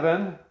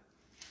 11,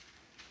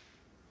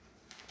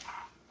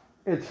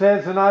 it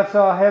says, "And I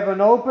saw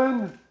heaven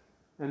opened,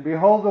 and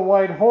behold a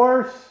white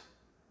horse,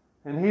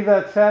 and he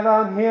that sat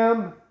on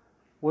him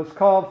was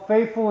called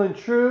Faithful and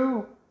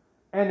True,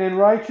 and in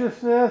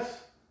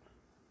righteousness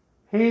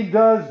he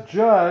does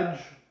judge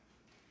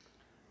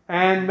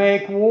and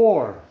make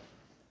war."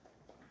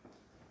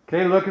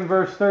 Okay, look in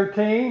verse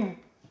 13.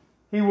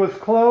 "He was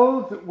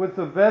clothed with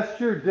a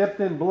vesture dipped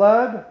in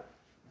blood,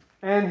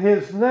 and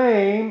his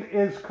name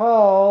is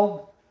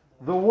called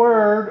the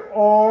Word,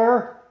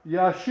 or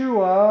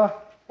Yeshua,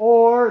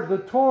 or the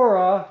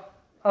Torah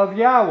of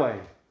Yahweh."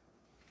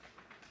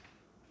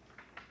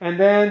 And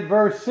then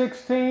verse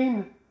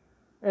 16,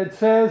 it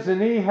says,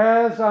 "And he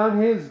has on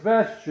his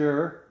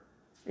vesture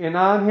and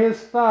on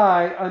his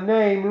thigh a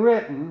name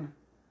written,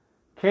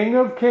 King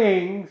of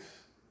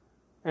Kings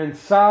and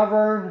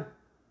Sovereign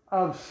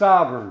of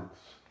Sovereigns."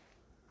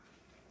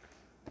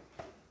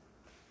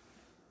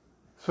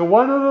 So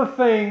one of the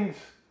things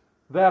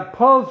that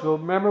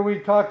puzzled, remember we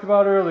talked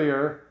about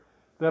earlier,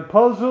 that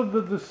puzzled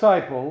the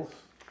disciples,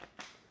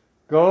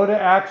 go to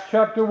Acts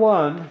chapter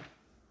 1,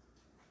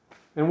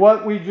 and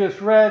what we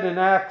just read in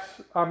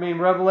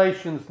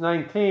Revelations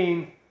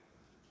 19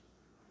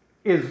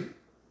 is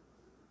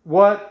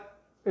what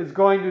is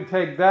going to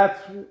take, that's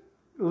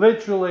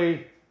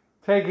literally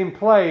taking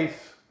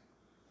place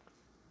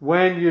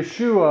when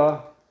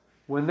Yeshua,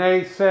 when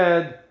they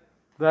said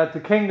that the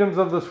kingdoms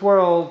of this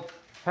world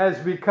has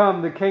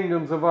become the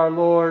kingdoms of our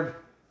Lord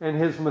and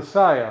His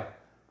Messiah.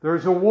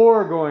 There's a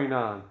war going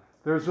on.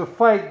 There's a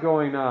fight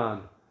going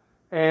on.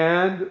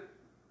 And,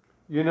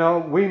 we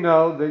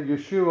know that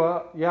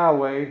Yeshua,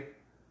 Yahweh,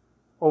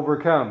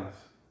 overcomes.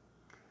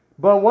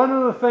 But one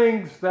of the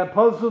things that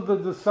puzzled the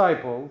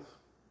disciples,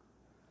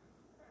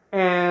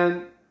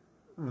 and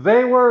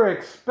they were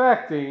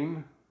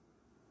expecting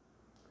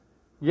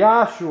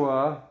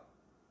Yahshua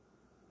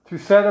to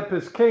set up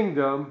his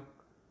kingdom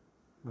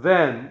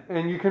then.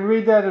 And you can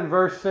read that in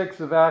verse 6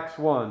 of Acts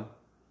 1.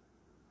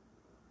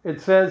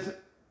 It says,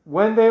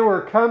 "When they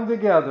were come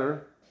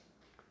together,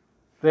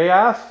 they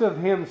asked of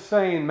him,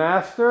 saying,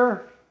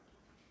 Master,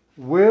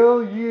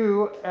 will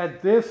you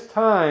at this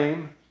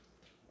time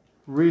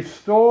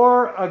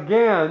restore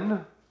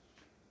again?"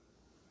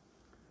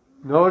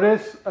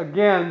 Notice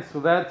again, so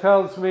that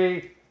tells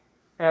me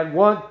at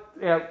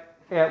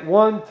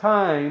one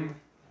time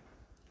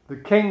the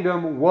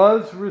kingdom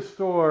was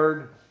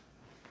restored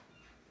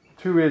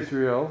to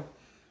Israel.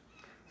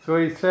 So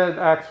he said,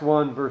 Acts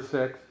 1 verse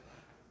 6,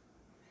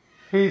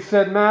 he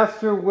said,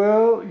 "Master,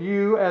 will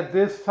you at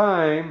this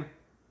time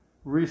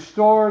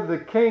restore the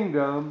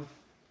kingdom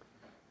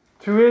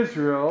to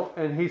Israel?"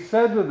 And he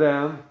said to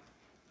them,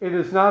 "It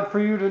is not for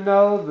you to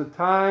know the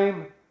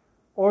time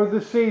or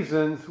the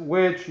seasons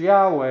which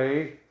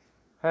Yahweh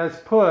has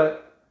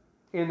put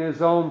in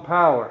his own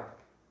power."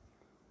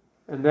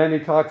 And then he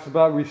talks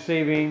about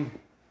receiving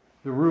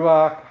the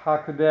Ruach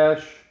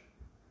HaKodesh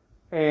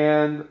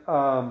and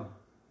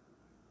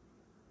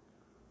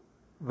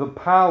the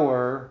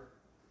power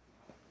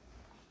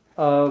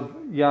of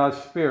Yah's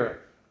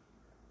Spirit.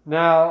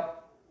 Now,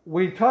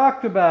 we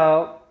talked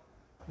about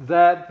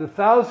that the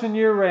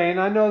 1,000-year reign,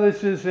 I know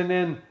this isn't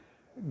in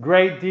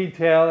great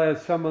detail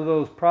as some of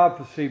those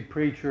prophecy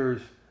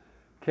preachers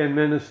can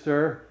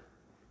minister,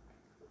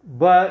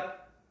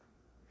 but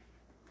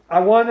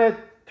I want to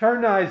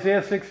turn to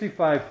Isaiah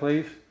 65,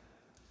 please.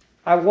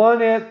 I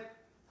want it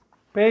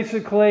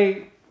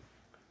basically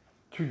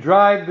to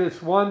drive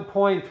this one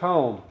point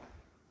home.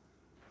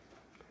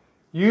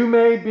 You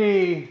may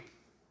be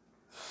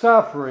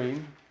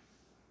suffering,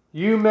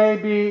 you may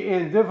be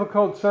in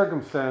difficult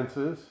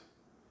circumstances,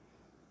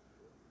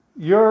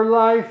 your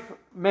life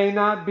may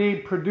not be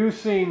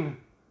producing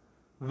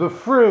the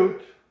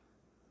fruit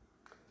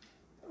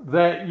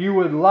that you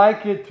would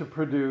like it to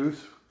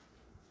produce.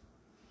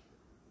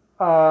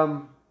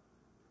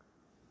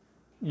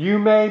 You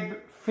may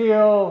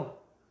feel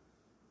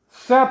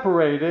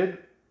separated,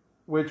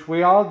 which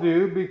we all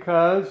do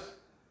because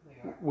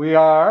we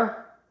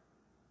are,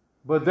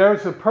 but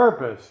there's a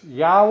purpose.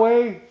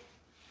 Yahweh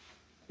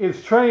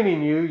is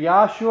training you,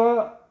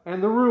 Yahshua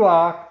and the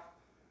Ruach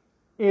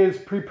is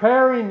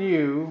preparing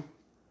you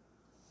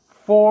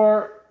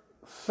for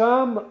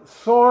some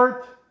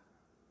sort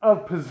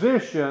of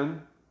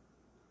position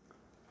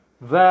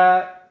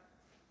that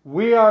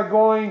we are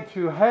going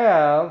to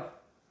have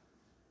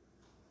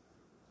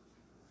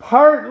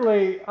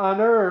partly on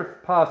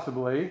earth,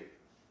 possibly,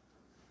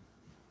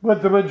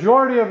 but the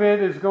majority of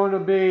it is going to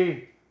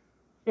be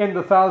in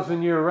the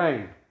 1,000-year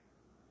reign.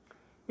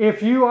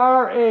 If you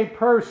are a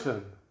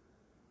person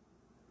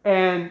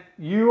and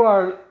you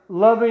are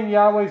loving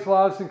Yahweh's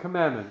laws and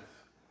commandments,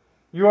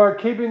 you are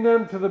keeping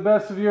them to the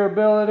best of your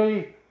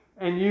ability,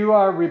 and you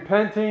are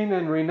repenting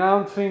and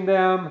renouncing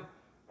them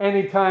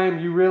anytime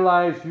you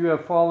realize you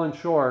have fallen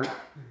short,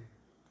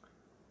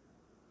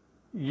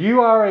 you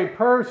are a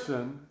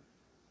person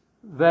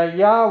that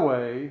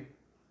Yahweh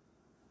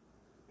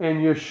and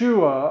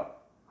Yeshua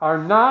are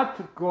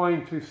not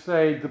going to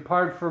say,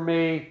 "Depart from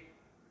me,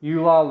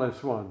 you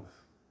lawless ones.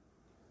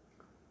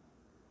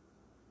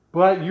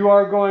 But you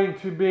are going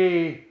to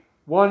be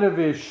one of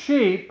his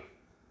sheep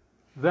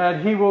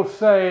that he will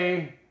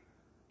say,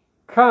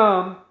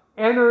 come,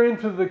 enter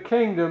into the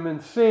kingdom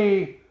and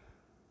see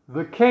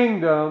the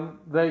kingdom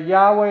that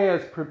Yahweh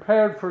has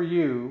prepared for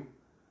you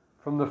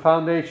from the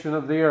foundation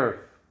of the earth.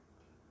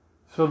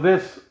 So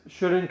this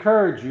should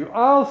encourage you.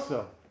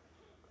 Also,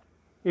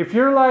 if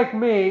you're like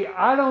me,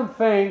 I don't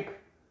think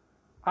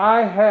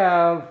I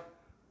have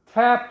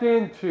tapped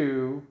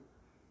into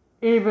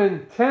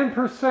even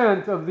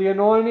 10% of the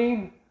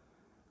anointing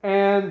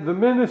and the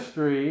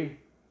ministry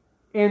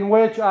in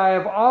which I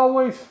have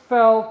always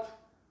felt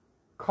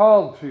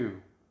called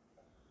to.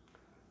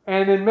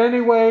 And in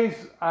many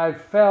ways,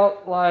 I've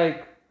felt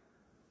like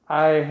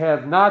I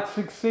have not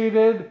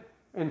succeeded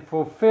in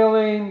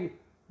fulfilling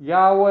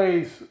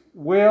Yahweh's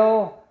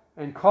will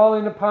and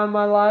calling upon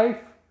my life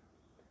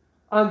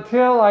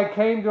until I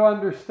came to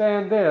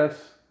understand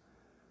this,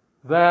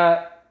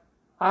 that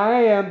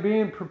I am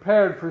being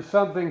prepared for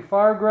something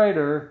far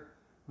greater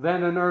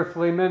than an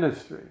earthly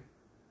ministry.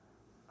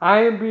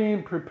 I am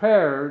being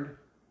prepared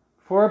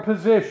for a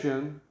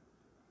position,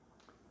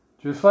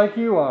 just like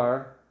you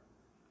are,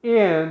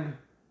 in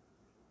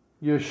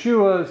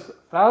Yeshua's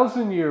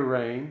 1,000-year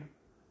reign,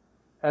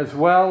 as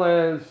well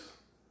as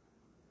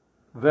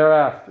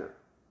thereafter.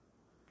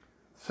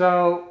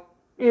 So,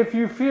 if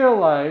you feel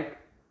like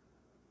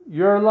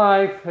your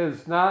life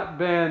has not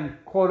been,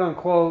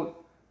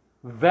 quote-unquote,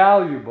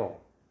 valuable,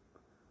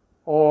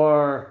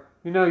 or,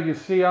 you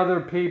see other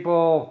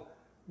people,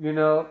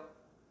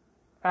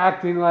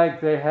 acting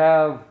like they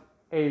have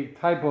a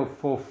type of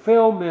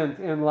fulfillment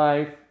in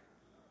life,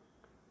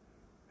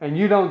 and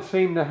you don't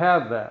seem to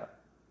have that.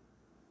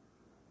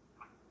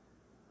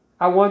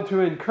 I want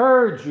to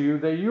encourage you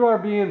that you are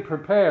being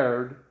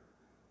prepared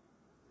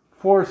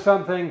for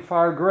something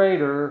far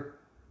greater,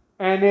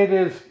 and it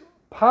is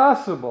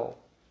possible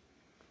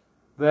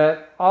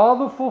that all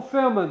the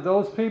fulfillment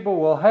those people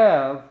will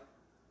have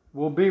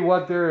will be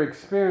what they're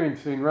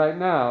experiencing right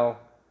now,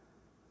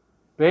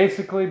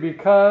 basically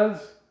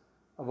because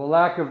of a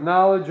lack of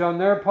knowledge on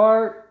their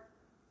part,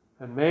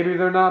 and maybe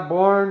they're not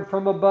born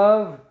from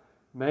above,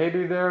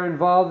 maybe they're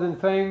involved in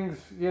things,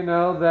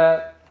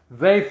 that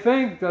they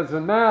think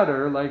doesn't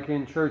matter, like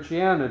in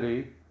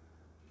churchianity,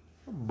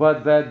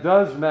 but that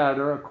does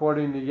matter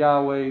according to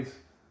Yahweh's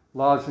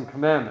laws and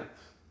commandments.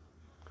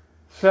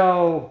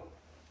 So,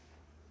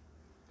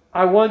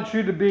 I want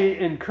you to be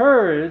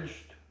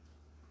encouraged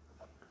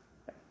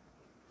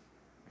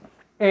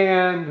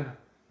and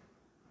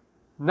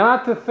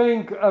not to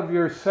think of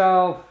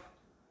yourself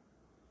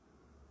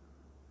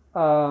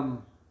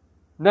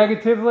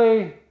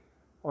negatively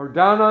or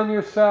down on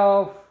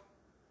yourself,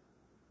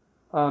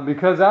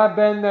 because I've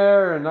been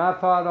there and I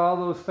thought all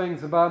those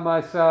things about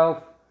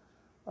myself.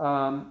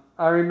 I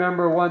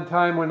remember one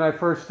time when I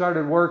first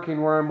started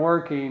working where I'm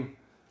working,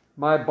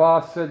 my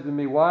boss said to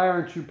me, "Why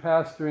aren't you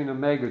pastoring a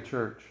mega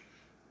church?"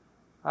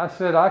 I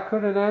said, I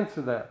couldn't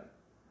answer that.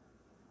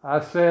 I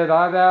said,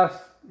 I've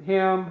asked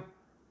him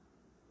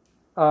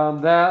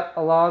that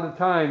a lot of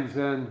times,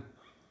 and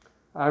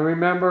I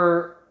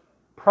remember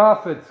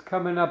prophets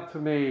coming up to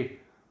me,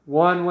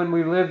 one when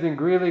we lived in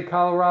Greeley,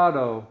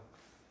 Colorado,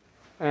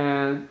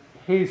 and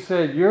he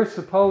said, you're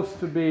supposed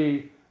to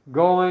be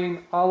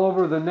going all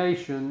over the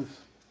nations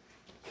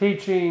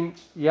teaching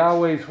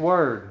Yahweh's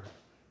word.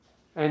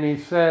 And he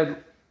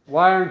said,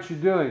 why aren't you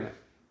doing it?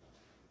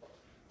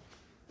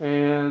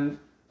 And,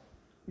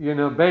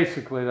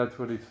 basically that's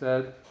what he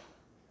said.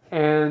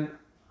 And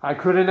I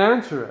couldn't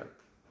answer it.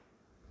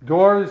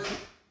 Doors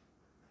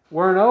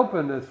weren't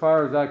open as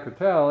far as I could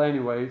tell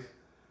anyways.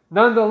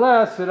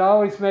 Nonetheless, it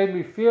always made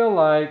me feel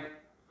like,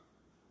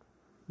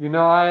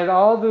 I had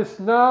all this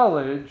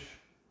knowledge,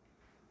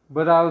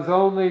 but I was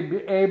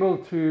only able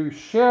to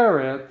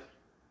share it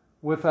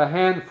with a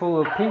handful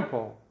of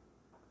people.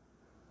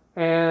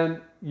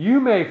 And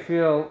you may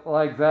feel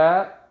like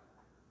that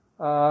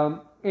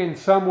in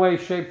some way,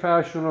 shape,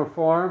 fashion, or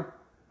form,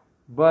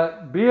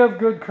 but be of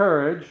good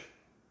courage,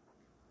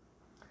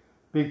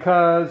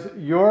 because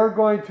you're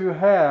going to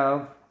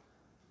have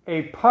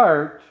a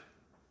part,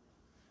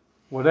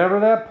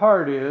 whatever that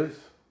part is,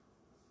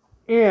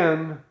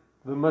 in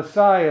the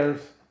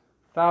Messiah's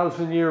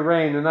 1,000-year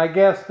reign. And I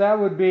guess that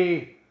would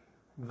be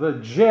the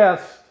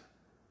gist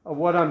of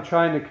what I'm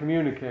trying to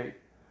communicate.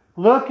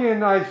 Look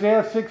in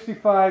Isaiah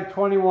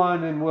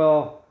 65:21, and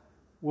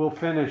we'll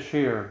finish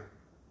here.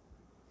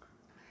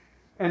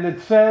 And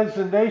it says,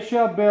 and they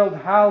shall build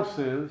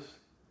houses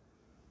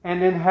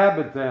and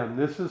inhabit them.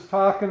 This is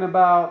talking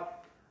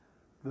about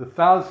the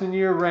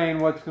 1,000-year reign,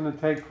 what's going to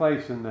take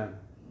place in them.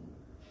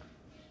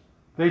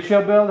 They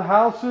shall build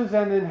houses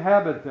and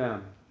inhabit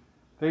them.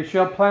 They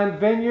shall plant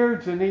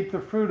vineyards and eat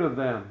the fruit of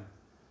them.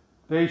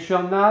 They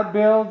shall not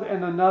build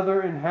and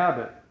another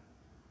inhabit.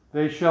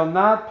 They shall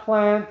not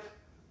plant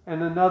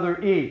and another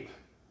eat.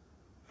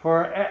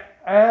 For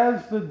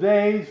as the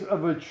days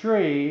of a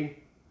tree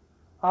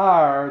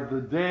are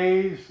the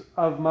days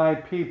of my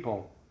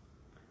people,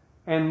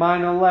 and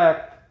mine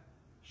elect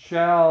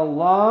shall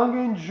long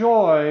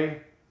enjoy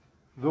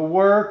the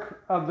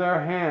work of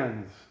their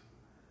hands.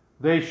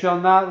 They shall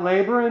not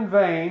labor in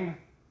vain,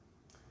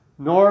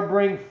 nor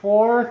bring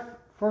forth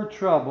for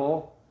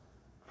trouble,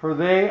 for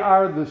they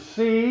are the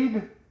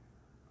seed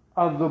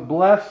of the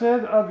blessed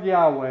of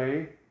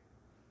Yahweh,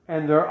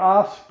 and their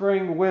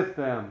offspring with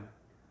them.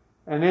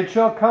 And it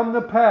shall come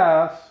to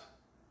pass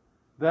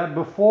that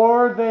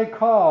before they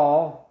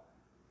call,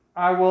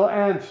 I will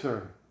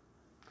answer.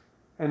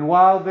 And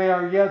while they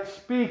are yet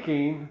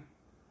speaking,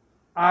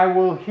 I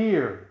will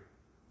hear.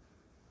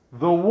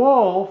 The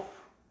wolf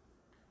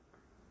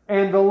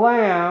and the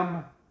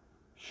lamb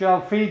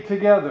shall feed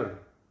together.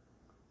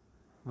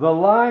 The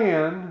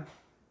lion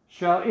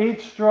shall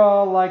eat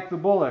straw like the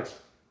bullock,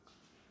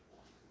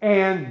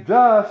 and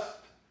dust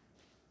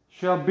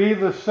shall be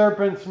the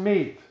serpent's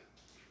meat.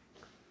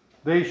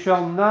 They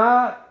shall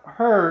not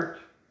hurt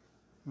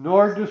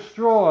nor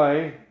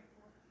destroy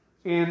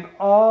in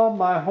all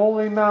my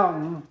holy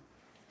mountain,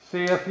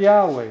 saith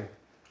Yahweh.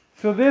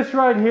 So this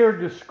right here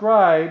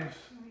describes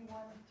 21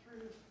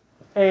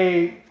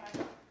 through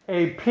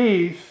a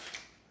piece.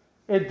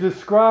 It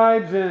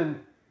describes and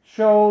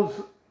shows,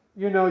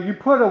 you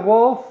put a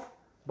wolf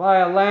by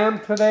a lamb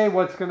today,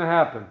 what's going to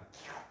happen?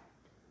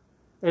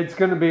 It's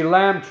going to be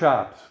lamb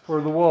chops for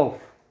the wolf.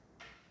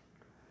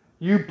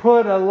 You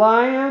put a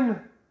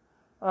lion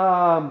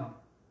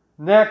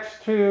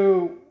next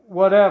to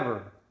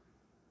whatever.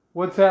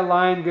 What's that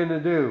lion going to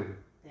do?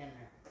 Dinner.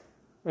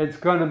 It's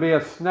going to be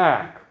a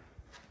snack.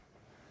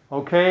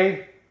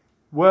 Okay?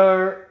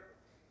 Where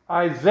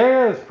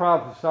Isaiah is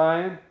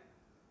prophesying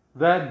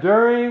that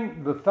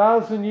during the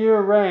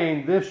 1,000-year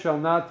reign, this shall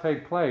not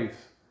take place.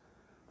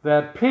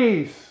 That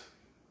peace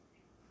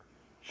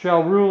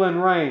shall rule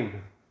and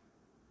reign.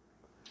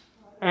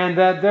 And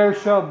that there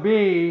shall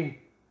be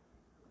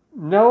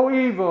no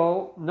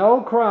evil,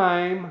 no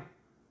crime,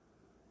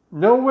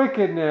 no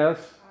wickedness,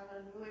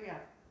 Hallelujah.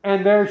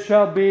 and there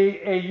shall be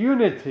a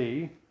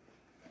unity,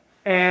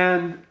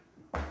 and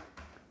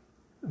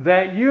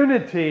that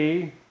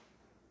unity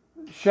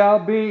shall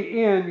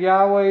be in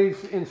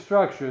Yahweh's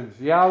instructions,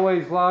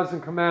 Yahweh's laws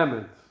and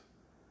commandments.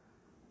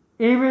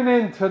 Even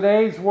in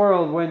today's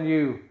world, when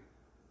you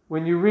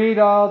read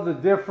all the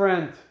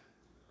different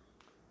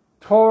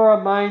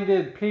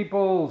Torah-minded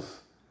people's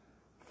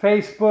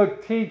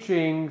Facebook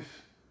teachings,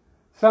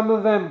 some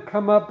of them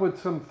come up with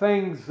some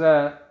things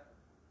that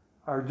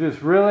are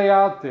just really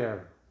out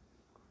there.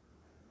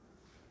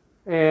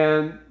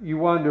 And you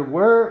wonder,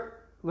 where,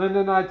 Linda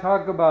and I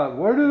talk about,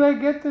 where do they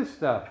get this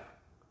stuff?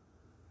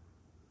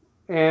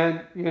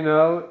 And,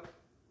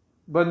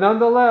 but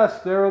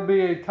nonetheless, there will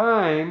be a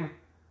time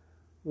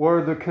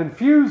where the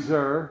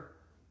confuser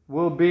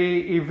will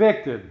be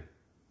evicted.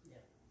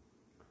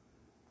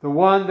 The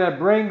one that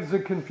brings the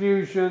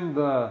confusion,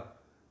 the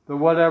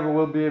whatever,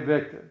 will be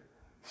evicted.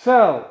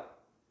 So,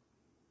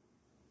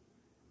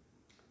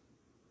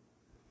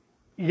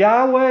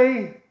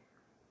 Yahweh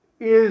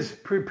is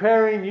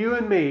preparing you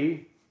and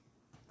me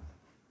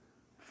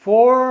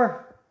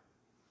for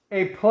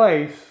a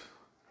place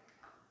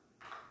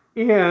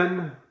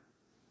in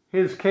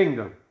His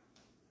kingdom.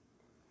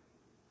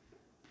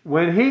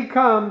 When He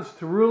comes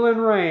to rule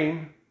and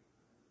reign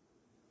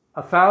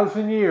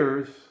 1,000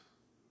 years,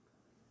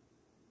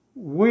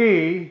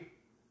 we,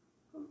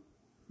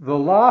 the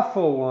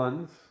lawful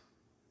ones,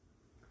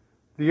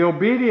 the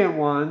obedient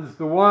ones,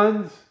 the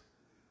ones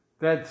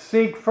that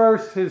seek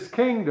first His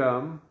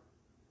kingdom,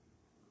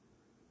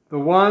 the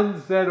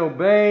ones that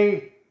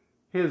obey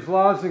His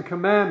laws and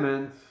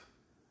commandments,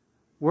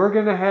 we're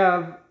going to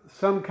have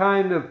some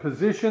kind of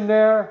position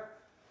there.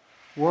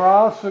 We're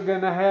also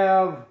going to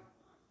have,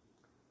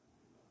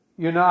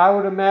 I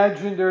would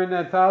imagine during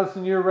that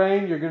 1,000-year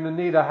reign, you're going to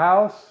need a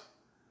house,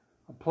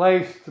 a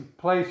place to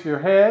place your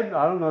head.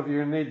 I don't know if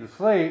you're going to need to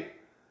sleep,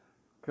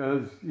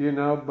 because,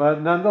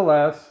 but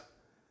nonetheless,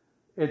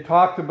 it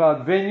talked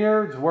about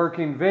vineyards,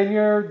 working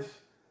vineyards,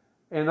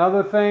 and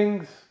other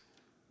things.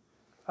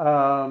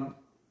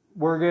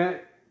 We're going,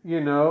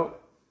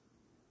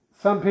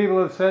 some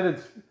people have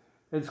said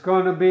it's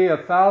going to be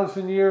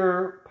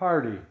 1,000-year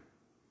party.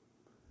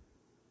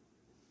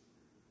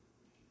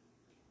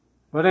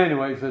 But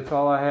anyways, that's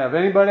all I have.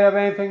 Anybody have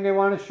anything they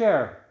want to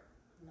share?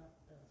 No,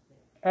 that's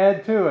it.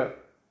 Add to it.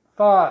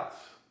 Thoughts,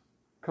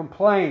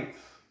 complaints.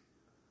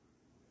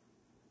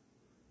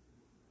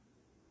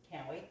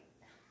 Can't wait.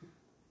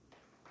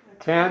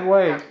 Can't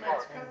wait.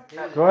 Let's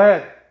go. Go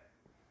ahead.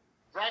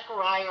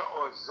 Zechariah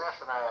or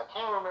Zephaniah, I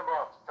can't remember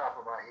off the top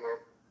of my head,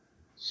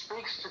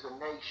 speaks to the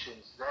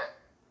nations that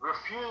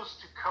refuse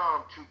to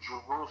come to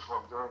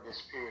Jerusalem during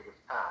this period of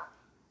time.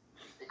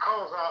 It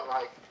calls out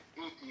like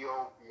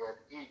Ethiopia and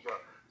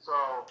Egypt. So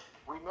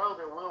we know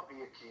there will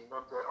be a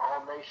kingdom, that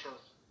all nations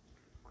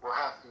will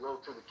have to go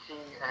to the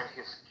king and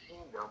his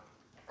kingdom.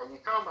 And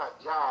you're talking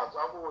about jobs.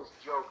 I've always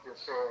joked and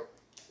said,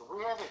 if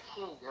we have a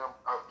kingdom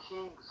of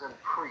kings and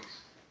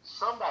priests,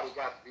 somebody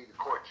got to be the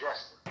court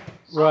jester.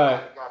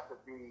 Somebody Right. got to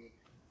be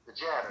the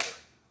janitor.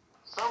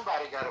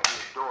 Somebody got to be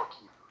the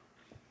doorkeeper.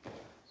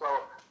 So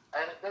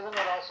and doesn't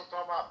it also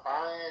talk about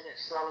buying and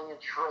selling and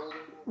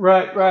trading?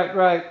 Right.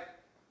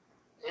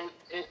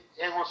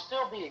 It will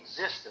still be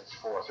existence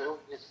for us.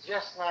 It's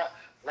just not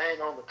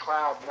laying on the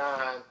cloud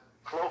nine,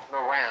 floating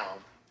around,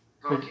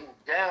 looking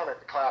down at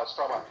the clouds,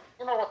 talking about,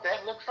 you know what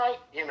that looks like?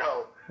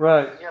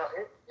 Right.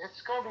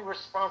 It's going to be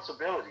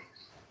responsibilities.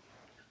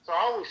 So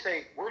I always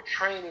say we're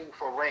training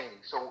for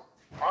reigning. So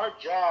our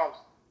jobs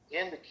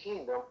in the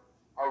kingdom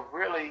are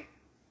really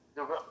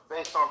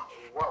based on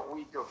what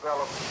we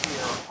develop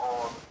here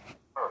on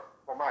earth.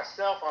 For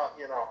myself,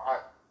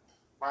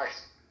 my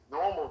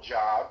normal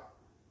job,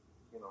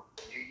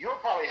 you'll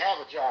probably have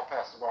a job,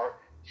 Pastor Mark.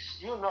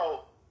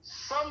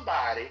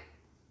 Somebody,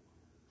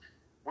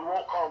 we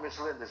won't call Miss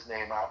Linda's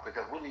name out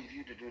because we'll leave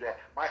you to do that,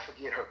 might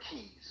forget her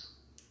keys.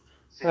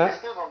 See, we're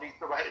still going to need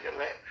somebody to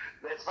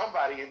let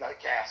somebody in the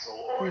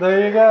castle.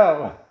 There you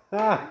go.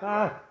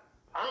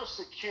 I'm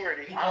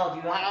security. He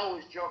called you I out.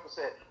 always joke and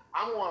said,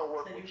 I want to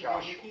work Said with you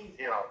forgot Joshua. your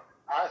keys.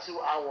 That's who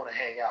I want to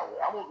hang out with.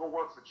 I'm going to go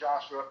work for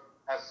Joshua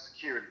as a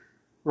security.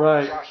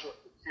 Right. Joshua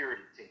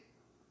security team.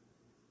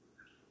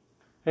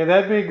 Hey,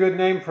 that'd be a good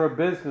name for a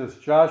business,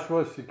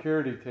 Joshua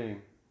Security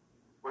Team.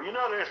 Well,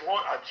 there's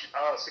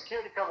a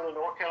security company in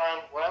North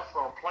Carolina. Well, that's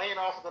from playing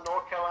off of the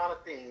North Carolina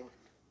theme,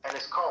 and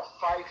it's called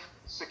Fife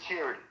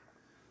Security.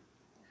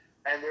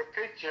 And their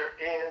picture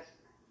is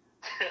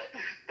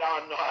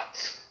Don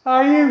Knotts.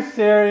 Are you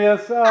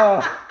serious? Oh,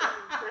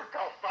 It's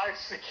called Fife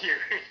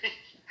Security.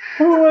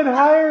 who would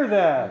hire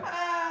that?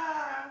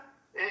 Ah,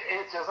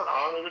 It's just an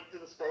honor to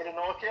the state of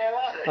North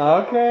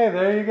Carolina. Okay,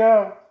 there you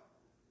go.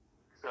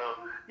 So,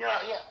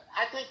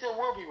 I think there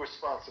will be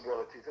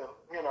responsibilities.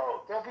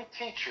 There'll be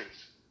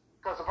teachers.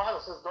 Because the Bible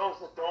says those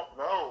that don't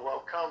know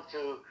will come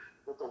to,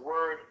 that the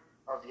word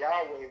of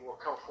Yahweh will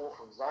come forth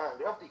from Zion.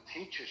 There'll be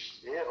teachers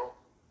still.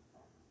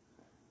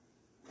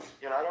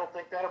 I don't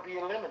think that'll be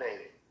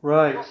eliminated.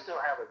 Right. You'll still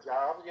have a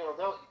job. You'll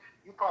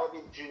probably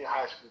be the junior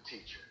high school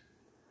teacher.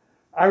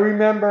 I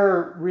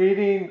remember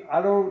reading,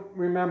 I don't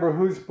remember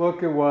whose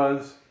book it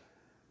was,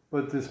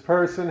 but this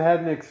person had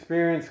an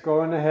experience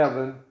going to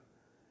heaven,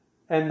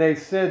 and they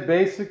said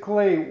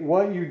basically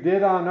what you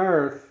did on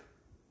earth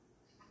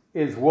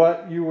is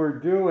what you were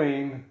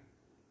doing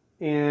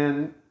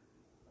in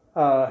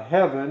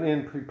heaven,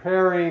 in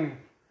preparing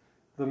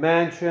the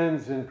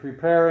mansions and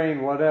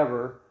preparing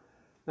whatever.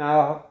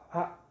 Now,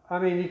 I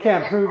mean, you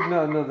can't prove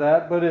none of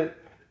that, but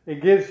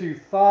it gives you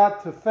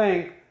thought to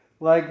think.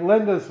 Like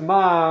Linda's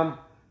mom,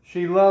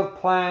 she loved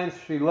plants,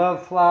 she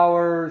loved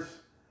flowers.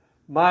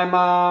 My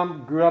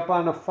mom grew up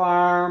on a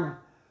farm,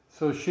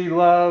 so she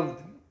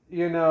loved,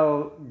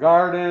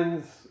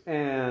 gardens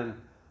and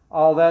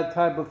all that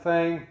type of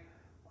thing.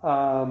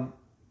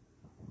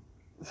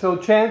 So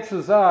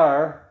chances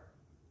are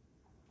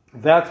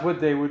that's what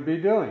they would be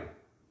doing.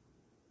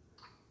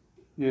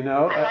 I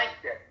like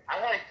that.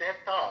 I like that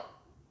thought.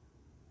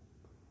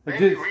 It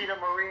Maybe just- Rita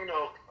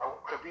Moreno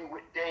could be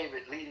with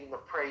David leading the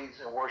praise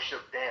and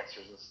worship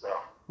dancers and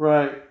stuff.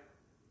 Right.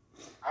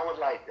 I would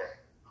like that.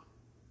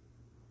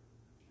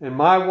 And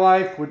my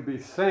wife would be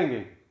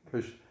singing,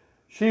 because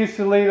she used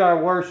to lead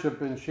our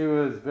worship and she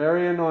was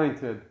very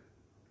anointed.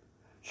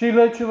 She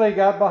literally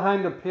got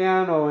behind the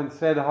piano and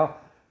said,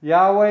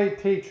 Yahweh,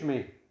 teach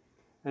me.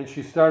 And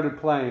she started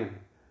playing.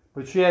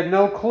 But she had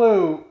no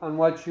clue on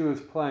what she was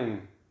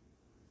playing.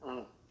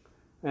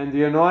 And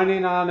the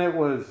anointing on it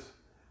was,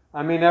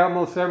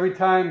 almost every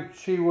time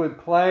she would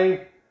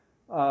play,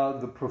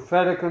 the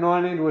prophetic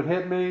anointing would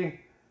hit me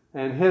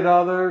and hit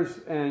others,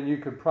 and you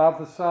could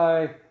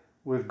prophesy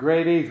with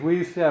great ease. We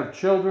used to have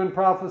children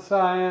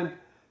prophesying,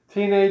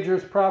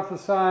 teenagers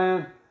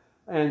prophesying,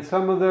 and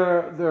some of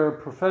their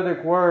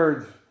prophetic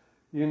words,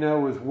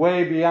 was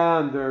way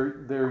beyond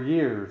their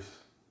years.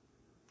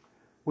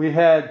 We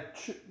had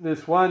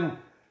this one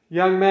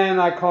young man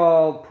I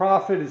called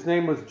prophet. His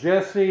name was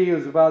Jesse. He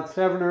was about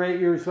 7 or 8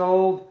 years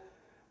old.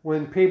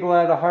 When people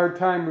had a hard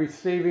time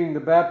receiving the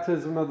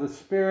baptism of the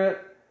Spirit,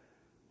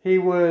 he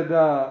would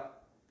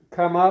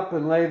come up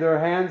and lay their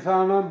hands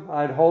on them.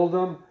 I'd hold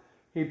them.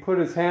 He'd put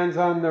his hands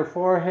on their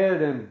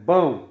forehead and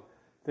boom,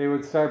 they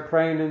would start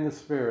praying in the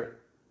Spirit.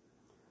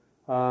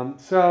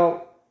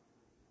 So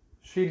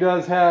she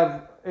does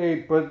have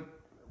but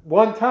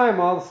one time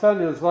all of a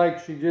sudden it was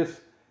like she just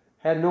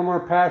had no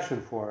more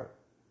passion for it.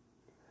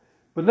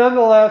 But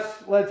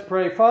nonetheless, let's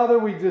pray. Father,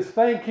 we just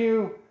thank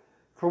you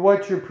for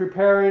what you're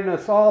preparing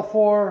us all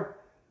for.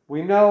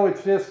 We know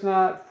it's just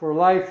not for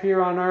life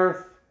here on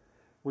earth.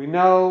 We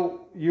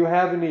know you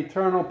have an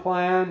eternal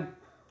plan,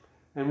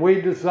 and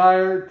we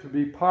desire to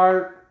be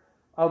part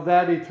of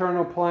that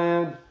eternal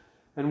plan.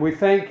 And we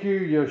thank you,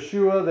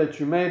 Yeshua, that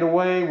you made a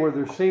way where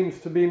there seems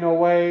to be no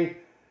way.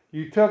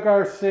 You took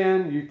our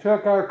sin, you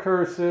took our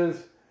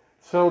curses,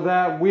 so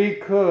that we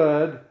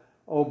could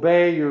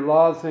obey your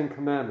laws and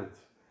commandments.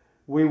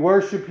 We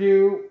worship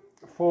you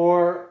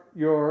for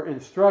your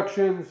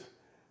instructions.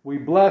 We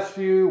bless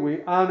you,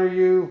 we honor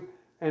you,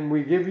 and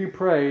we give you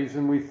praise.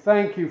 And we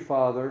thank you,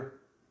 Father,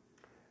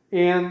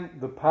 in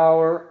the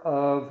power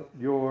of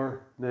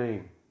your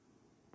name.